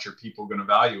how much are people going to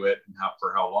value it and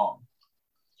for how long.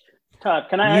 Todd,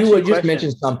 can I ask you a question? You just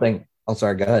mentioned something. Oh,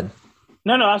 sorry. Go ahead.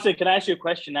 No, I said, can I ask you a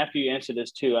question after you answer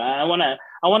this too? I want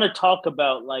to talk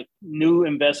about like new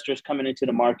investors coming into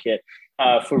the market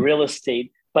for real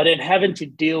estate, but then having to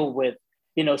deal with,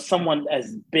 someone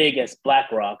as big as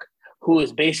BlackRock, who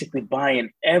is basically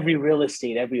buying every real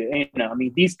estate, I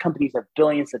mean, these companies have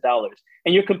billions of dollars,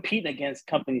 and you're competing against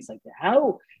companies like that.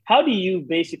 How do you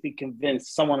basically convince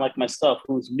someone like myself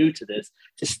who's new to this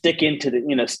to stick in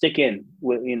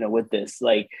with this?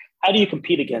 Like, how do you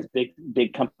compete against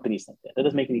big companies like that? That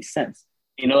doesn't make any sense.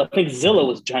 I think Zillow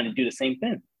was trying to do the same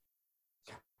thing.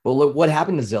 Well, look, what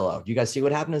happened to Zillow? Do you guys see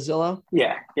what happened to Zillow?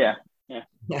 Yeah.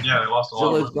 They lost a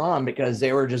lot. Zillow's gone because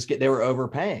they were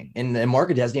overpaying, and the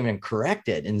market hasn't even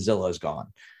corrected, and Zillow's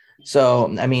gone.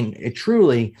 So, I mean, it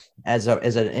truly, as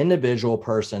an individual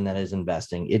person that is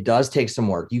investing, it does take some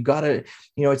work. You got to,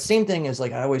 it's the same thing as,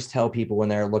 like, I always tell people when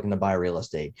they're looking to buy real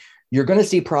estate, you're going to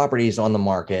see properties on the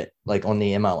market, like on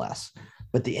the MLS,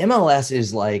 but the MLS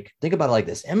is like, think about it like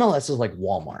this. MLS is like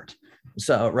Walmart.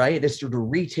 So, right. It's the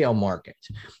retail market.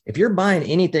 If you're buying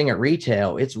anything at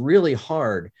retail, it's really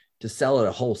hard to sell it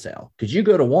at wholesale. Could you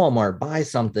go to Walmart, buy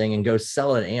something and go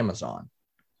sell it at Amazon?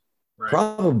 Right.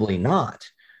 Probably not.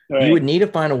 Right. You would need to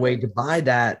find a way to buy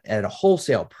that at a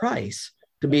wholesale price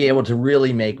to be able to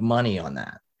really make money on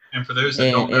that. And for those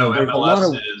that don't know,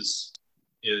 MLS is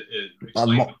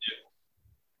explain what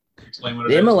it is.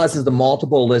 The MLS is the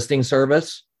multiple listing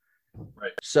service.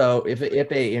 Right. So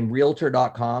in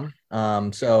realtor.com,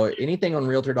 so anything on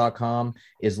realtor.com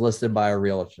is listed by a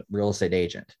real estate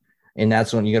agent. And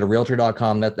that's when you go to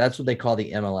realtor.com, that's what they call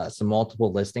the MLS, the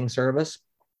multiple listing service.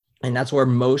 And that's where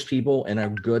most people in a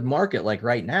good market, like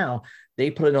right now, they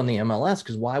put it on the MLS,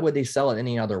 because why would they sell it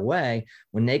any other way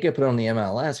when they could put it on the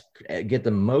MLS, get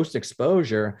the most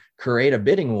exposure, create a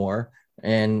bidding war,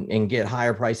 and get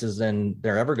higher prices than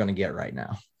they're ever going to get right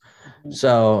now.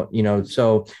 So,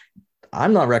 so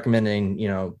I'm not recommending,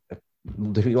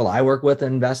 the people I work with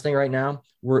in investing right now,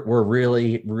 we're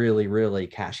really, really, really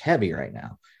cash heavy right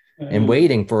now and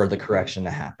waiting for the correction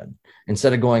to happen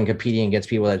instead of going competing against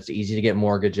people that's easy to get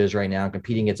mortgages right now,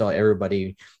 competing against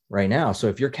everybody right now. So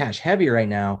if you're cash heavy right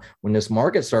now, when this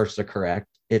market starts to correct,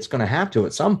 it's going to have to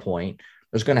at some point.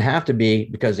 There's going to have to be,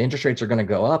 because interest rates are going to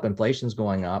go up, inflation's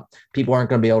going up, people aren't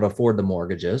going to be able to afford the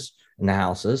mortgages and the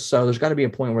houses. So there's got to be a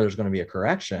point where there's going to be a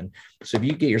correction. So if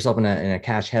you get yourself in a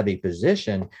cash heavy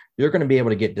position, you're going to be able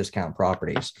to get discount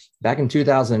properties. Back in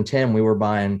 2010, we were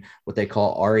buying what they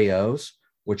call REOs,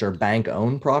 which are bank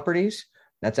owned properties.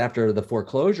 That's after the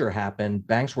foreclosure happened.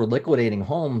 Banks were liquidating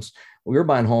homes. We were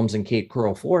buying homes in Cape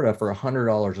Coral, Florida for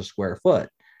 $100 a square foot.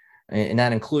 And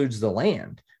that includes the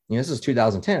land. This is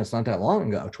 2010. It's not that long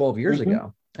ago, 12 years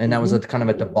ago. And that was kind of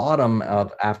at the bottom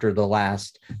of after the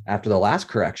last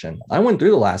correction. I went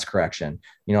through the last correction.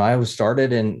 I was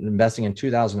started in investing in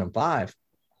 2005.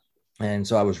 And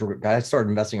so I started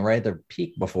investing right at the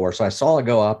peak before. So I saw it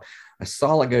go up, I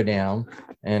saw it go down,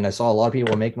 and I saw a lot of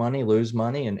people make money, lose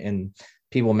money, and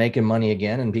people making money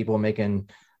again, and people making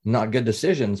not good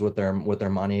decisions with their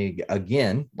money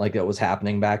again, like it was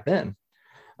happening back then.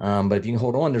 But if you can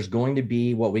hold on, there's going to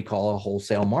be what we call a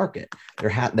wholesale market.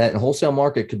 That wholesale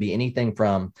market could be anything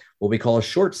from what we call a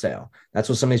short sale. That's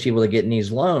what some of these people that get in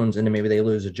these loans, and then maybe they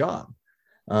lose a job.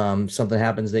 Something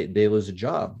happens, they lose a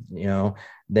job,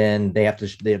 then they have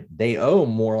to, they owe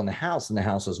more on the house than the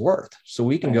house is worth. So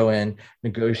we can go in,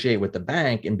 negotiate with the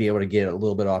bank, and be able to get a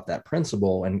little bit off that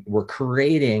principal. And we're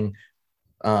creating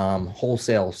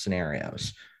wholesale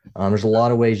scenarios. There's a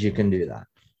lot of ways you can do that.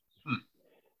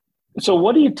 So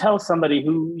what do you tell somebody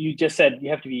who, you just said you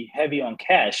have to be heavy on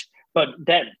cash, but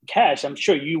that cash, I'm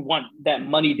sure you want that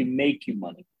money to make you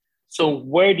money. So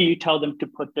where do you tell them to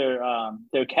put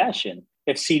their cash in?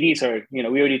 If CDs are, we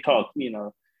already talked,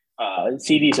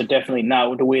 CDs are definitely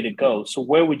not the way to go. So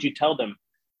where would you tell them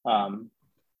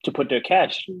to put their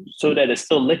cash so that it's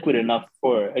still liquid enough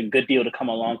for a good deal to come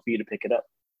along for you to pick it up?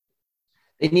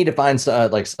 They need to find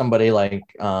like somebody like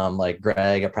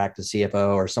Greg, a practice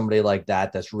CFO, or somebody like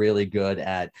that that's really good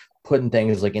at putting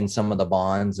things like in some of the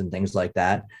bonds and things like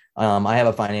that. I have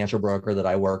a financial broker that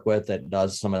I work with that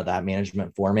does some of that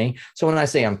management for me. So when I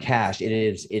say I'm cash, it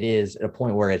is at a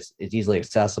point where it's easily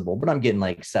accessible, but I'm getting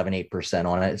like 7-8%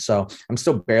 on it. So I'm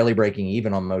still barely breaking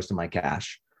even on most of my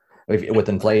cash with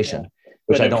inflation,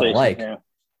 which I don't like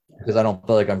because I don't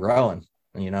feel like I'm growing.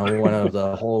 One of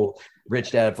the whole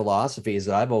Rich Dad philosophies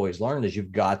that I've always learned is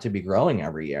you've got to be growing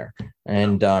every year.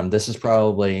 And this is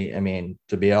probably,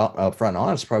 to be upfront and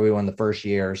honest, probably one of the first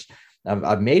years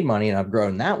I've made money and I've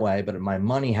grown that way, but my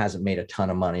money hasn't made a ton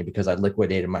of money because I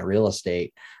liquidated my real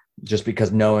estate just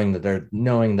because knowing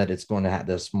that it's going to have,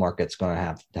 this market's going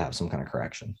to have some kind of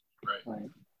correction. Right.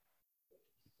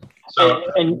 So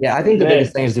yeah, I think the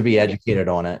biggest thing is to be educated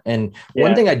on it. And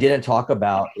one thing I didn't talk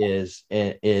about is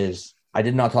I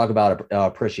did not talk about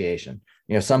appreciation.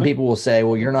 Some people will say,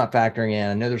 well, you're not factoring in.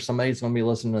 I know there's somebody that's going to be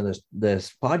listening to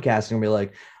this podcast and be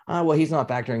like, well, he's not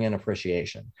factoring in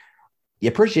appreciation. The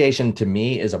appreciation to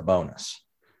me is a bonus.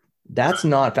 That's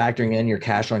not factoring in your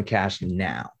cash on cash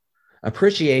now.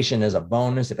 Appreciation is a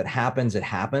bonus. If it happens, it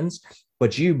happens.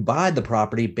 But you buy the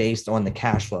property based on the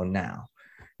cash flow now.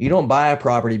 You don't buy a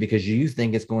property because you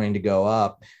think it's going to go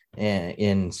up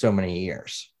in so many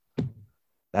years.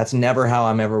 That's never how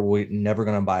I'm never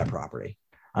going to buy a property.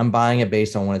 I'm buying it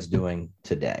based on what it's doing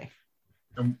today.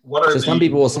 And so some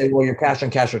people will say, well, your cash on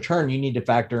cash return, you need to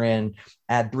factor in,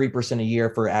 add 3% a year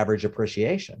for average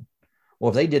appreciation. Well,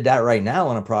 if they did that right now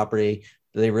on a property,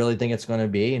 do they really think it's going to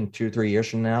be in 2-3 years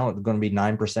from now, it's going to be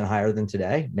 9% higher than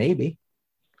today? Maybe.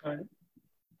 All right.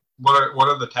 What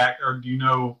are the tax, or do you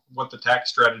know what the tax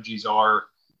strategies are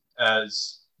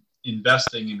as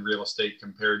investing in real estate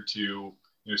compared to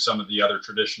some of the other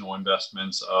traditional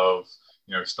investments of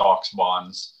stocks,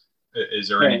 bonds? Is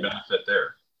there any benefit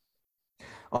there?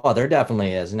 Oh, there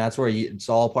definitely is. And that's where it's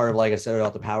all part of, like I said,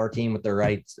 about the power team with the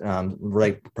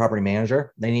right property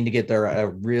manager. They need to get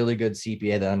a really good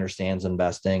CPA that understands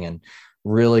investing and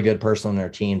really good person on their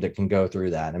team that can go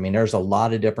through that. There's a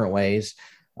lot of different ways,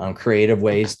 creative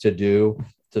ways to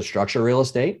structure real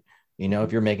estate.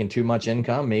 If you're making too much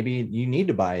income, maybe you need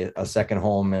to buy a second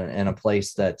home in a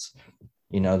place that's,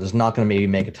 there's not going to maybe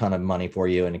make a ton of money for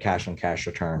you in a cash on cash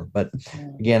return. But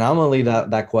again, I'm going to leave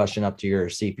that question up to your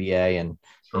CPA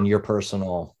and your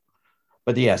personal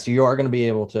but yes, you are going to be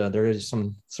able to, there is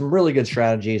some really good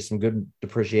strategies, some good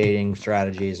depreciating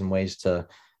strategies and ways to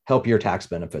help your tax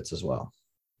benefits as well.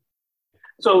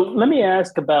 So let me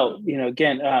ask about,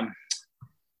 again,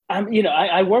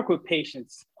 I work with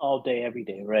patients all day, every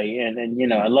day, right?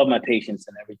 And I love my patients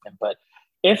and everything. But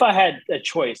if I had a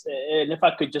choice, and if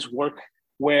I could just work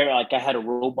where like I had a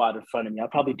robot in front of me,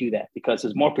 I'd probably do that because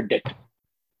it's more predictable.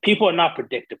 People are not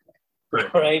predictable,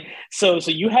 right? So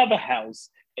you have a house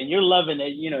and you're loving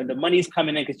it. The money's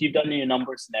coming in because you've done your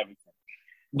numbers and everything.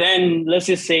 Then let's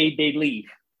just say they leave,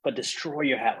 but destroy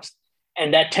your house,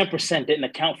 and that 10% didn't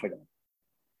account for them,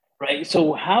 right?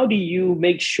 So how do you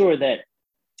make sure that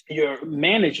your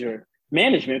management,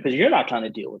 because you're not trying to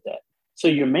deal with that. So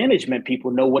your management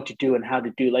people know what to do and how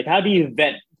to do. Like, how do you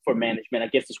vet for management? I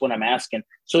guess that's what I'm asking,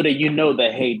 so that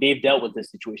that, hey, they've dealt with this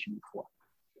situation before.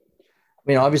 I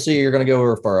mean, obviously you're going to go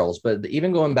referrals, but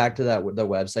even going back to the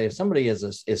website, if somebody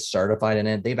is certified in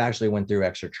it, they've actually went through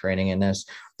extra training in this.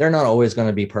 They're not always going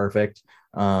to be perfect.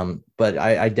 But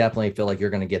I definitely feel like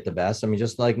you're going to get the best. I mean,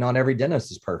 just like not every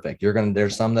dentist is perfect.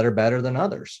 There's some that are better than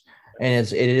others.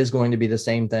 And it is going to be the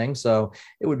same thing. So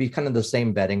it would be kind of the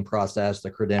same vetting process, the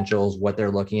credentials, what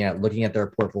they're looking at their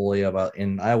portfolio.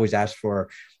 And I always ask for,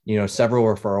 several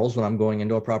referrals when I'm going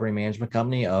into a property management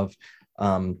company of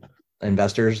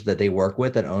investors that they work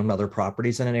with that own other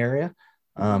properties in an area.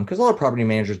 Because a lot of property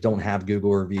managers don't have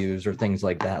Google reviews or things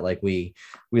like that. Like we'd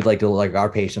like to, like our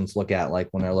patients look at, like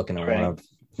when they're looking at one of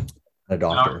a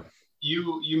doctor. Now,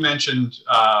 you mentioned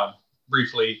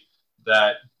briefly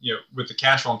that, with the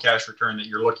cash on cash return that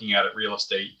you're looking at real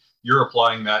estate, you're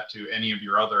applying that to any of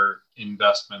your other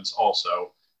investments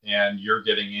also. And you're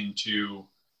getting into,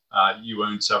 you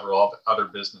own several other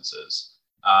businesses.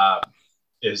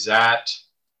 Is that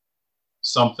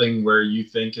something where you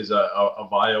think is a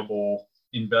viable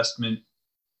investment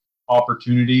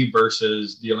opportunity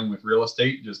versus dealing with real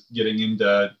estate, just getting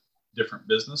into different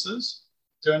businesses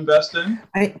to invest in?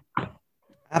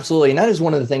 Absolutely. And that is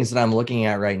one of the things that I'm looking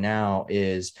at right now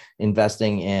is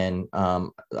investing in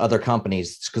other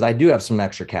companies, because I do have some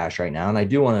extra cash right now and I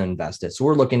do want to invest it. So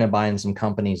we're looking at buying some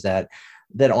companies that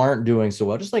aren't doing so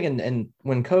well. Just like in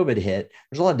when COVID hit,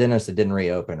 there's a lot of dentists that didn't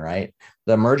reopen, right?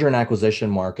 The merger and acquisition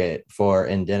market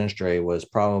in dentistry was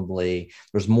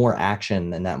there's more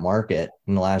action in that market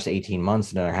in the last 18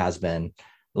 months than there has been,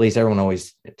 at least everyone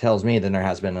always tells me, than there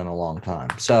has been in a long time.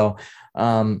 So,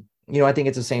 I think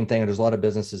it's the same thing. There's a lot of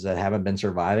businesses that haven't been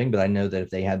surviving, but I know that if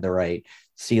they had the right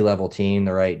C-level team,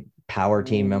 the right power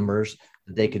team members,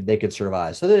 they could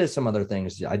survive. So there's some other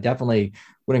things. I definitely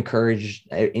would encourage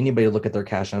anybody to look at their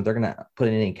cash. And if they're going to put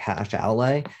in any cash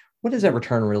outlay, what is that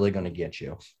return really going to get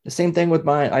you? The same thing with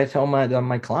I tell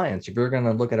my clients, if you're going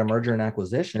to look at a merger and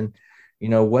acquisition,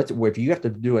 if you have to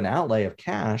do an outlay of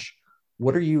cash,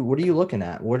 what are you looking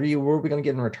at? What are we going to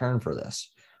get in return for this?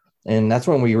 And that's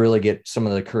when we really get some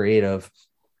of the creative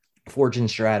fortune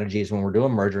strategies. When we're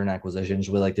doing merger and acquisitions,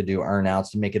 we like to do earnouts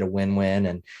to make it a win-win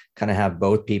and kind of have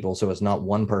both people. So it's not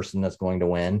one person that's going to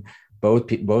win.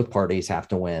 Both parties have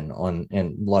to win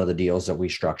in a lot of the deals that we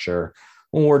structure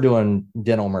when we're doing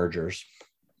dental mergers.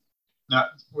 Now,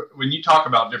 when you talk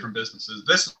about different businesses,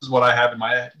 this is what I have in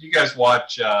my head. You guys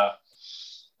watch the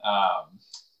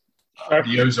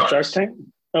Ozarks? Shark Tank?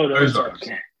 Oh, the Ozarks.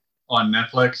 On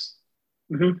Netflix.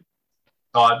 Mm-hmm.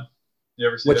 Todd, you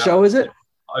ever see what that? show is it?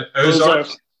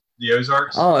 Ozarks. The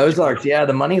Ozarks. Oh, Ozarks. Yeah,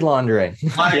 the money laundering.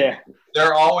 Yeah.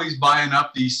 They're always buying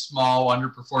up these small,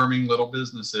 underperforming little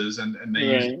businesses, and they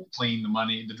use it to clean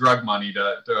the drug money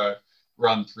to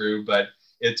run through. But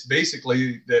it's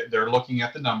basically they're looking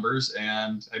at the numbers,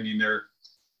 and I mean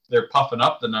they're puffing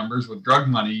up the numbers with drug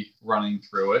money running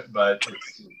through it. But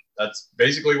that's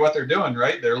basically what they're doing,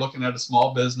 right? They're looking at a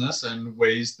small business and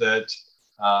ways that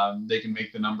they can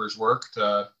make the numbers work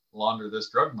to launder this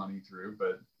drug money through.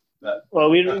 But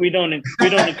we don't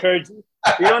encourage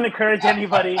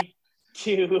anybody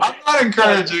to. I'm not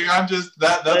encouraging. I'm just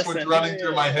that's what's running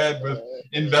through my head with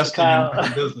investing in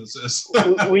different businesses.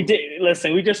 We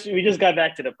just got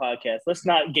back to the podcast. Let's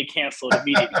not get canceled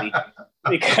immediately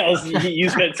because you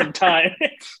spent some time.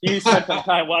 You spent some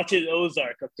time watching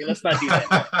Ozark. Okay, let's not do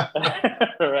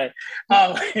that. All right.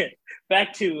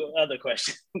 Back to other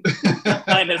questions.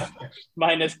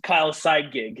 minus Kyle's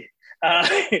side gig.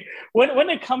 When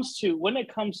it comes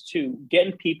to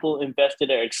getting people invested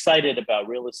or excited about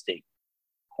real estate,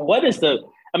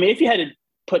 if you had to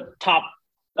put top,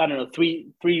 I don't know,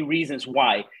 three reasons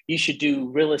why you should do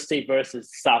real estate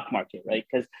versus stock market, right?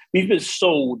 Because we've been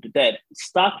sold that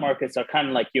stock markets are kind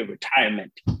of like your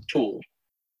retirement tool,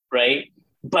 right?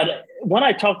 But when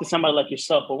I talk to somebody like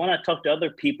yourself, or when I talk to other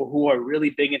people who are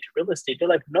really big into real estate, they're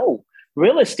like, no,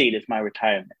 Real estate is my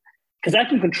retirement because I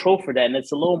can control for that, and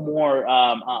it's a little more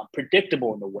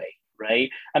predictable in a way, right?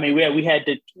 I mean, we had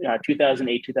the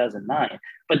 2008, 2009,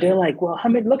 but they're like, well,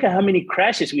 look at how many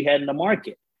crashes we had in the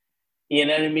market. You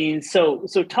know what I mean? So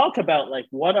talk about like,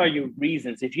 what are your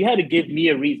reasons? If you had to give me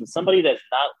a reason, somebody that's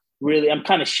not really, I'm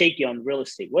kind of shaky on real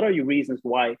estate. What are your reasons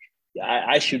why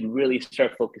I should really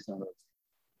start focusing on real estate?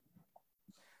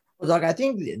 Well, Doc, I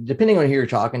think depending on who you're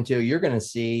talking to, you're going to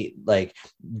see like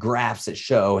graphs that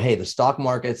show, hey, the stock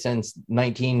market since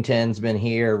 1910 has been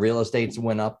here. Real estate's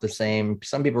went up the same.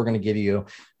 Some people are going to give you,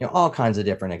 all kinds of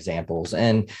different examples.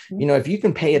 And, if you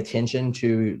can pay attention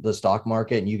to the stock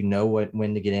market and you know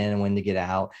when to get in and when to get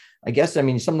out, I guess, some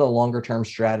of the longer term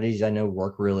strategies I know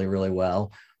work really, really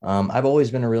well. I've always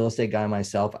been a real estate guy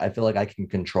myself. I feel like I can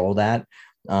control that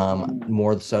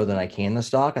more so than I can the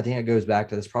stock. I think it goes back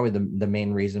to that's probably the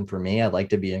main reason for me. I like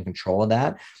to be in control of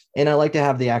that. And I like to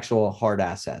have the actual hard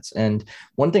assets. And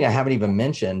one thing I haven't even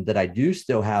mentioned that I do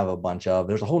still have a bunch of,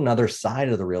 there's a whole nother side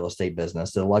of the real estate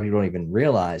business that a lot of people don't even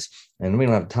realize. And we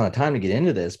don't have a ton of time to get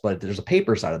into this, but there's a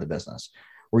paper side of the business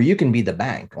where you can be the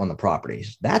bank on the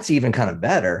properties. That's even kind of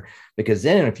better because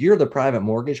then if you're the private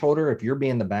mortgage holder, if you're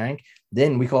being the bank,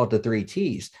 then we call it the 3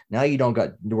 T's. Now you don't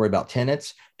got to worry about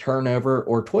tenants, turnover,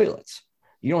 or toilets.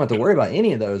 You don't have to worry about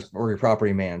any of those for your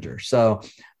property manager. So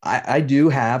I do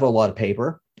have a lot of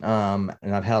paper and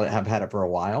I've had it for a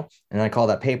while. And I call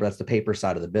that paper, that's the paper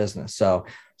side of the business. So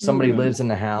somebody lives in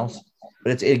the house,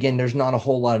 but again, there's not a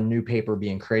whole lot of new paper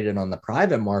being created on the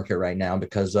private market right now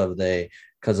because of the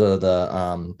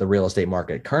real estate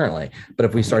market currently. But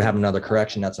if we start having another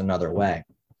correction, that's another way.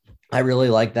 I really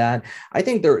like that. I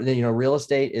think real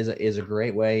estate is a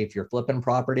great way if you're flipping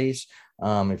properties.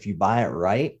 If you buy it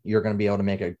right, you're going to be able to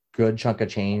make a good chunk of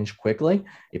change quickly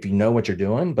if you know what you're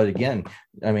doing. But again,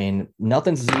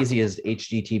 nothing's as easy as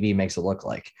HGTV makes it look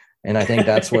like. And I think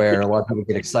that's where a lot of people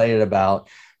get excited about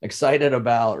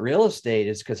real estate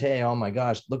is because, hey, oh my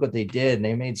gosh, look what they did. And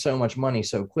they made so much money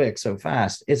so quick, so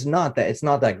fast. It's not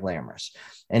that glamorous.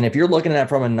 And if you're looking at it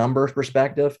from a numbers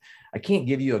perspective, I can't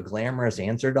give you a glamorous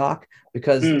answer, Doc,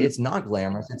 because it's not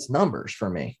glamorous. It's numbers for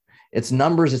me. It's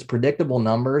numbers, it's predictable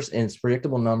numbers, and it's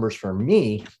predictable numbers for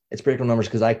me. It's predictable numbers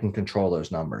because I can control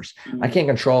those numbers. I can't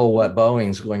control what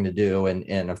Boeing's going to do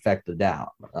and affect the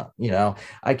Dow.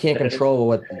 I can't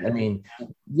control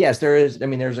yes, there is.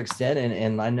 There's extent,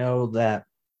 and I know that,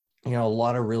 a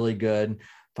lot of really good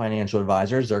financial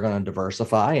advisors, they're going to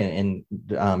diversify. And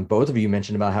both of you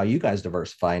mentioned about how you guys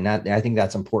diversify. And that, I think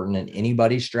that's important in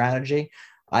anybody's strategy.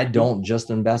 I don't just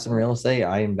invest in real estate.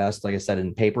 I invest, like I said,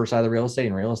 in paper side of the real estate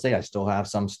and real estate. I still have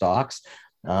some stocks.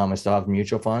 I still have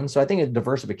mutual funds. So I think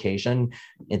diversification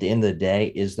at the end of the day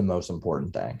is the most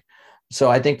important thing. So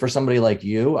I think for somebody like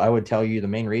you, I would tell you the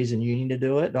main reason you need to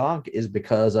do it, Doc, is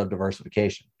because of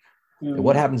diversification.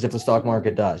 What happens if the stock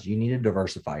market does? You need to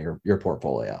diversify your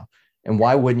portfolio. And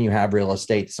why wouldn't you have real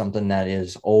estate, something that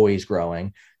is always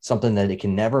growing, something that it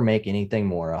can never make anything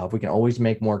more of? We can always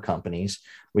make more companies.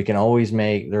 There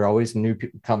are always new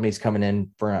companies coming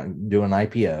in for doing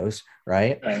IPOs,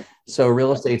 right? So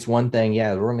real estate's one thing.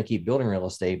 Yeah, we're going to keep building real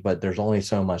estate, but there's only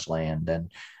so much land.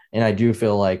 And I do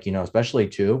feel like, especially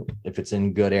too, if it's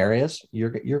in good areas, you're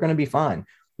going to be fine.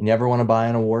 You never want to buy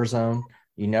in a war zone.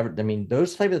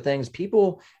 Those type of things,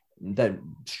 people that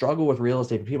struggle with real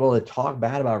estate, people that talk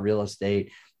bad about real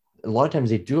estate, a lot of times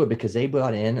they do it because they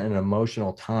bought in an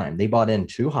emotional time. They bought in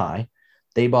too high.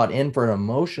 They bought in for an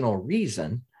emotional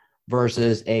reason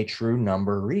versus a true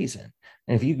number reason.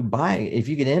 And if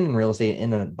you get in real estate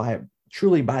and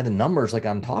truly buy the numbers like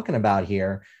I'm talking about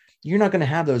here, you're not going to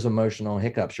have those emotional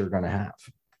hiccups you're going to have.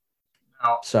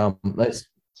 Now, so let's.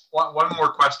 One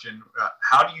more question.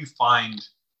 How do you find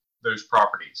those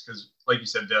properties? Because like you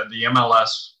said, the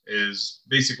MLS is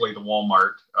basically the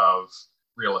Walmart of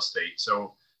real estate.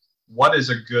 So what is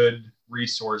a good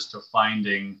resource to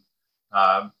finding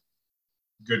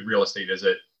good real estate? Is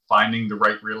it finding the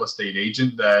right real estate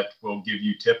agent that will give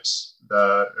you tips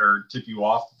or tip you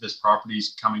off that this property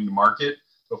is coming to market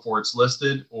before it's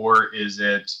listed? Or is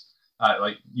it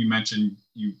like you mentioned,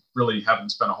 you really haven't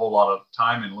spent a whole lot of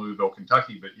time in Louisville,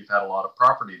 Kentucky, but you've had a lot of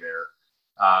property there.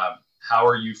 How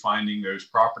are you finding those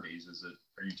properties?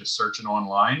 Are you just searching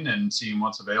online and seeing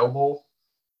what's available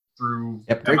through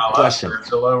MLS or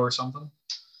Zillow or something?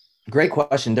 Great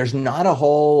question. There's not a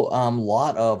whole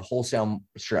lot of wholesale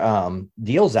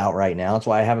deals out right now. That's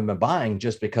why I haven't been buying,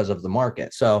 just because of the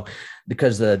market. So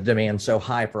because the demand's so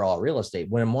high for all real estate.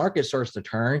 When a market starts to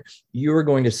turn, you are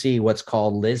going to see what's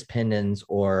called lis pendens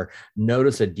or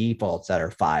notice of defaults that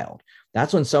are filed.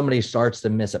 That's when somebody starts to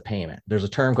miss a payment. There's a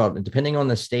term called, depending on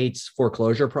the state's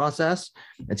foreclosure process,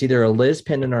 it's either a lis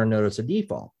pending or a notice of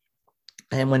default.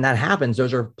 And when that happens,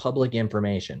 those are public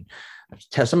information.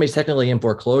 Somebody's technically in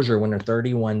foreclosure when they're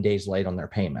 31 days late on their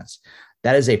payments.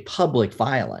 That is a public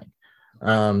filing.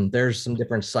 There's some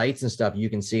different sites and stuff you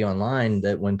can see online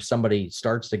that when somebody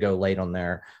starts to go late on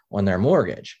their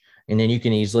mortgage, and then you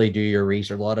can easily do your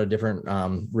research. A lot of different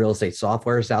real estate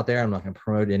softwares out there. I'm not going to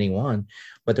promote any one,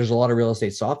 but there's a lot of real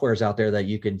estate softwares out there that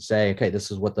you can say, okay,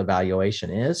 this is what the valuation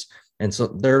is. And so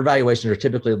their valuations are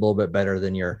typically a little bit better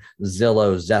than your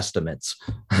Zillow's estimates.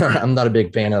 I'm not a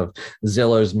big fan of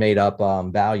Zillow's made up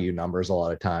value numbers a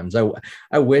lot of times.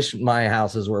 I wish my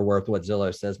houses were worth what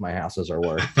Zillow says my houses are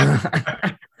worth.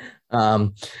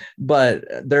 But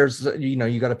there's,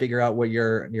 you got to figure out what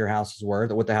your house is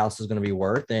worth, what the house is going to be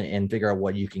worth, and figure out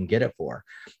what you can get it for.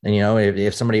 And,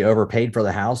 if somebody overpaid for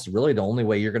the house, really the only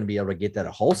way you're going to be able to get that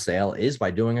at wholesale is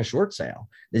by doing a short sale,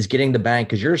 is getting the bank,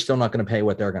 because you're still not going to pay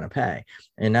what they're going to pay.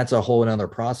 And that's a whole another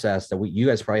process that you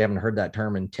guys probably haven't heard that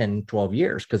term in 10, 12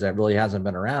 years, because that really hasn't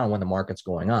been around when the market's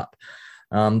going up.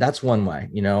 That's one way,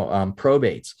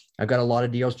 probates. I've got a lot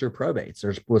of deals through probates.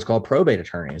 There's what's called probate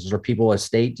attorneys. Those are people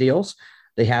estate deals.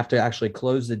 They have to actually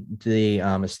close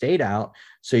the estate out.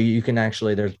 So you can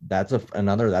actually, that's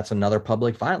another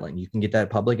public filing. You can get that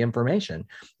public information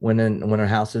when a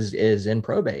house is in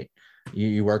probate.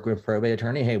 You work with a probate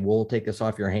attorney. Hey, we'll take this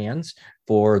off your hands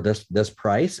for this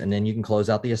price, and then you can close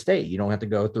out the estate. You don't have to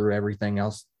go through everything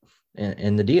else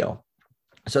in the deal.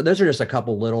 So those are just a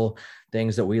couple little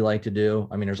things that we like to do.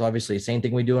 I mean, there's obviously the same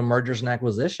thing we do in mergers and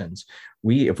acquisitions.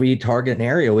 If we target an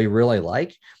area we really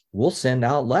like, we'll send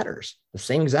out letters. The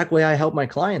same exact way I help my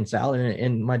clients out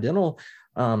in my dental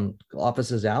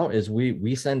offices out is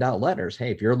we send out letters.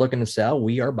 Hey, if you're looking to sell,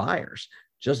 we are buyers.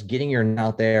 Just getting your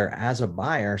out there as a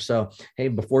buyer. So, hey,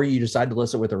 before you decide to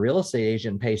list it with a real estate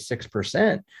agent, pay 6%,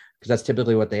 because that's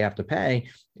typically what they have to pay,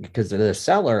 because the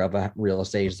seller of a real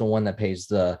estate is the one that pays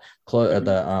the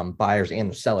buyers and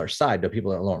the seller's side. But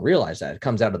people don't realize that it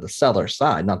comes out of the seller's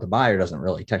side, not the buyer doesn't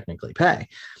really technically pay.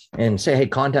 And say, hey,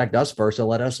 contact us first, so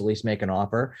let us at least make an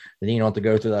offer. Then you don't have to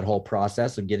go through that whole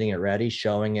process of getting it ready,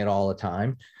 showing it all the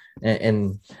time.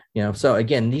 And so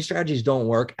again, these strategies don't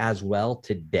work as well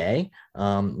today.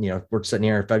 We're sitting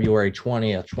here February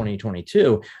 20th,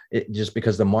 2022, just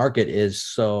because the market is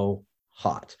so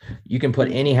hot. You can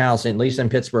put any house, at least in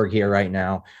Pittsburgh here right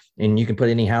now, and you can put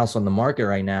any house on the market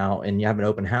right now, and you have an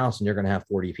open house and you're going to have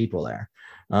 40 people there.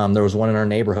 There was one in our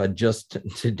neighborhood just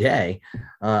today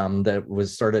that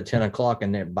was started at 10 o'clock,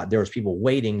 and there was people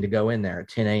waiting to go in there at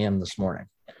 10 a.m. this morning.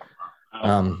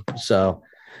 So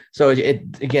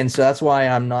that's why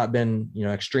I'm not been,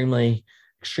 extremely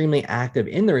active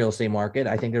in the real estate market.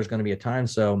 I think there's going to be a time.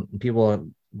 So people, at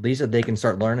least that they can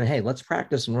start learning, hey, let's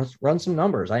practice and let's run some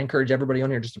numbers. I encourage everybody on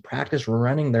here just to practice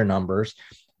running their numbers,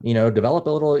 develop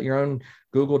your own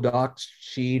Google Docs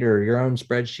sheet or your own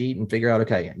spreadsheet and figure out,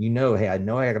 okay, hey, I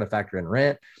know I got to factor in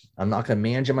rent. I'm not going to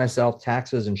manage it myself,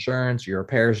 taxes, insurance, your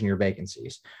repairs, and your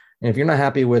vacancies. And if you're not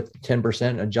happy with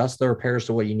 10%, adjust the repairs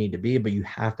to what you need to be, but you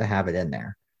have to have it in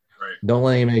there. Don't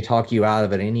let anybody talk you out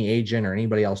of it. Any agent or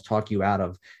anybody else talk you out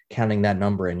of counting that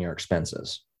number in your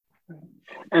expenses.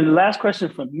 And the last question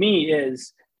for me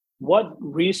is, what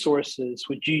resources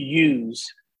would you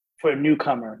use for a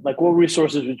newcomer? Like, what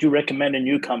resources would you recommend a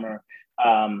newcomer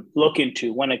look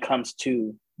into when it comes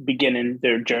to beginning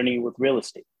their journey with real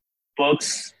estate?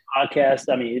 Books, podcasts,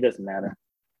 it doesn't matter.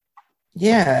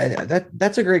 Yeah,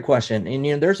 that's a great question.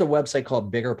 And, there's a website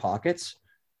called Bigger Pockets.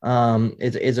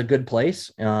 It's a good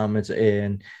place. It's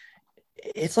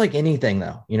like anything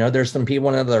though, there's some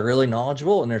people that are really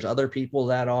knowledgeable, and there's other people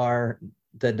that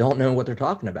don't know what they're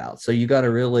talking about. So you got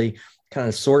to really kind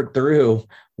of sort through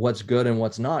what's good and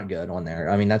what's not good on there.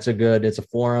 It's a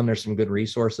forum. There's some good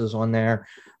resources on there.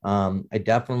 I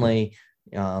definitely,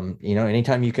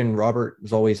 anytime you can, Robert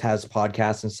always has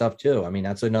podcasts and stuff too.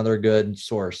 That's another good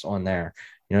source on there.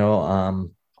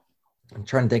 I'm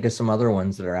trying to think of some other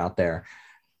ones that are out there.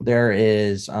 There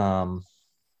is, Dean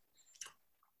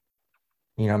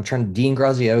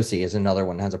Graziosi is another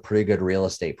one that has a pretty good real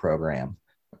estate program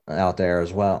out there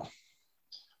as well.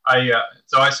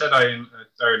 So I said I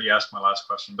already asked my last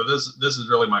question, but this is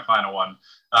really my final one,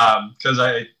 because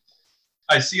I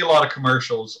see a lot of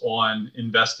commercials on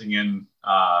investing in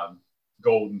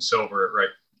gold and silver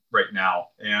right now,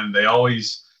 and they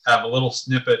always have a little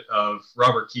snippet of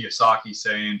Robert Kiyosaki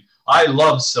saying, "I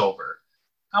love silver."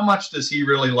 How much does he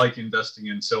really like investing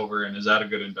in silver, and is that a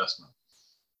good investment?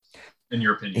 in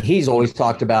your opinion? He's always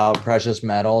talked about precious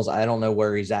metals. I don't know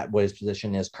where he's at, what his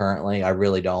position is currently. I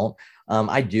really don't.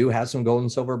 I do have some gold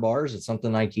and silver bars. It's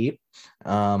something I keep.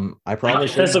 I probably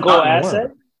should physical asset.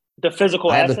 More. The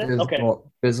physical asset.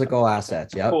 Physical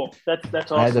assets. Yep. Cool.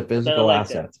 That's awesome. I have the physical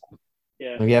assets. That.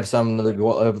 Yeah. We have some of the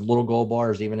little gold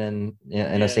bars even in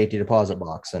a safety deposit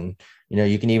box, and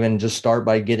you can even just start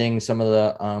by getting some of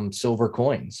the silver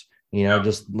coins.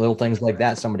 Just little things like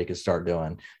that somebody could start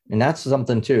doing, and that's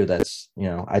something too. That's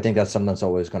I think that's something that's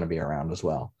always going to be around as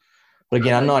well. But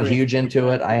again, I'm not huge into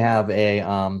it. I have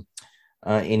an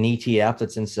ETF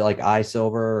that's in like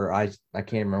iSilver, or I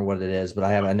can't remember what it is, but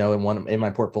I know in my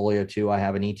portfolio too, I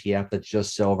have an ETF that's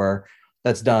just silver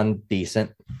that's done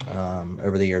decent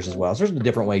over the years as well. So there's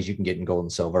different ways you can get in gold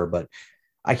and silver, but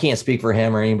I can't speak for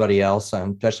him or anybody else.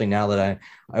 Especially now that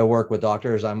I work with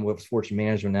doctors. I'm with Fortune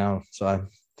Management now, so I'm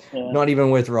not even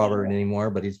with Robert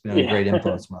anymore, but he's been a great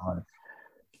influence in my life.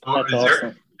 Well,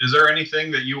 is there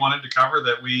anything that you wanted to cover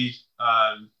that we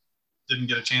didn't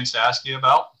get a chance to ask you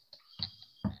about?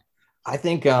 I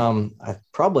think I've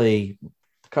probably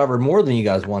covered more than you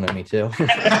guys wanted me to.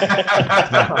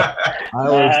 I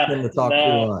always tend to talk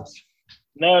too much.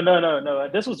 No.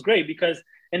 This was great because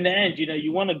in the end,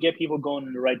 you want to get people going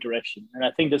in the right direction. And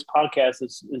I think this podcast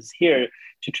is here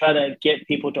to try to get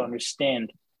people to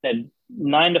understand that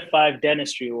 9 to 5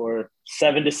 dentistry or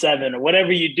 7 to 7 or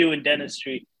whatever you do in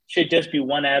dentistry should just be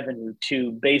one avenue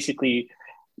to basically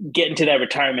get into that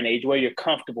retirement age where you're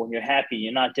comfortable and you're happy.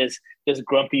 You're not just this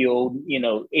grumpy old,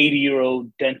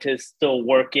 80-year-old dentist still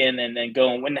working and then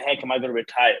going, when the heck am I going to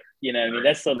retire?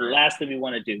 That's the last thing we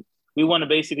want to do. We want to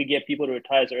basically get people to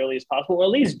retire as early as possible, or at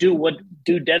least do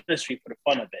dentistry for the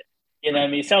fun of it.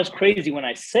 It sounds crazy when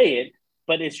I say it,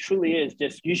 but it truly is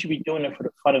just, you should be doing it for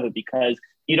the fun of it because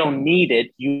you don't need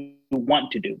it. You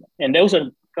want to do it. And those are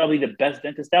probably the best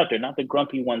dentists out there, not the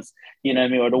grumpy ones,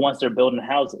 or the ones that are building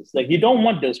houses. Like, you don't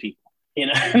want those people, And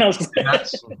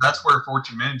that's where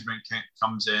Fortune Management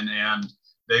comes in, and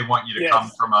they want you to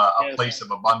come from a place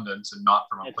of abundance and not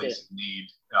from a place of need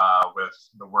with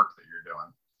the work that you're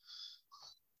doing.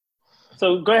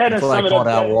 So go ahead and sum it up. I called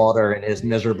out Walter in his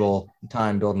miserable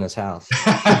time building his house.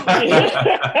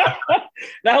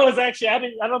 That was actually,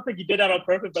 I don't think you did that on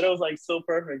purpose, but it was like so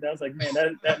perfect. I was like, man,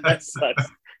 that sucks.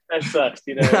 That sucks,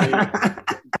 What I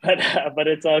mean? But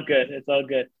it's all good. It's all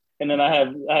good. And then I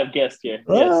have guests here.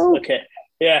 Hello. Yes. Okay.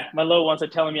 Yeah. My little ones are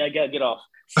telling me I got to get off.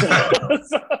 So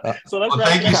let's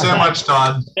thank you so much,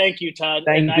 Todd. Thank you, Todd.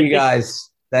 Thank you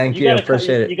guys. Thank you.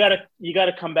 Appreciate it. You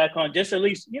gotta come back on just at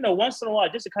least, once in a while,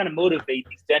 just to kind of motivate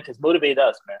these dentists, motivate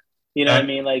us, man. What I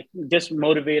mean? Like, just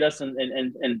motivate us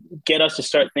and get us to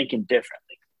start thinking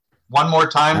differently. One more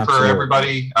time for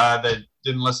everybody that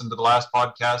didn't listen to the last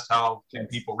podcast, how can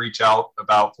people reach out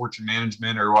about Fortune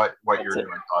Management or what you're doing,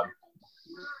 Todd?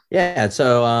 Yeah,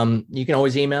 so you can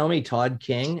always email me, Todd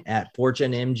King at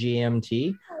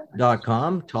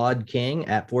fortunemgmt.com, Todd King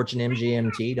at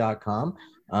fortunemgmt.com.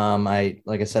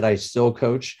 Like I said, I still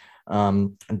coach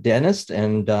dentist,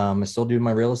 and I still do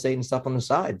my real estate and stuff on the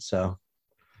side. So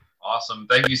awesome.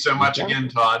 Thank you so much again,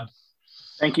 Todd.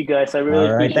 Thank you, guys. I really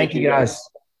appreciate it. Thank you, guys.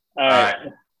 All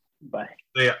right. Bye.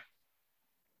 See ya.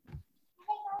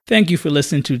 Thank you for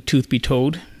listening to Tooth Be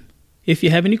Told. If you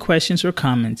have any questions or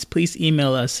comments, please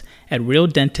email us at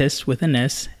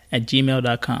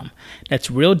realdentist@gmail.com. That's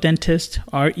realdentist,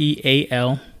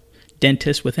 REAL,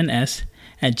 dentist with an S,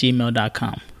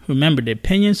 @gmail.com. Remember, the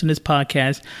opinions on this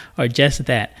podcast are just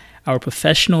that, our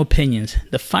professional opinions.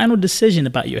 The final decision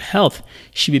about your health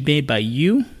should be made by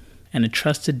you and a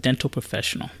trusted dental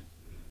professional.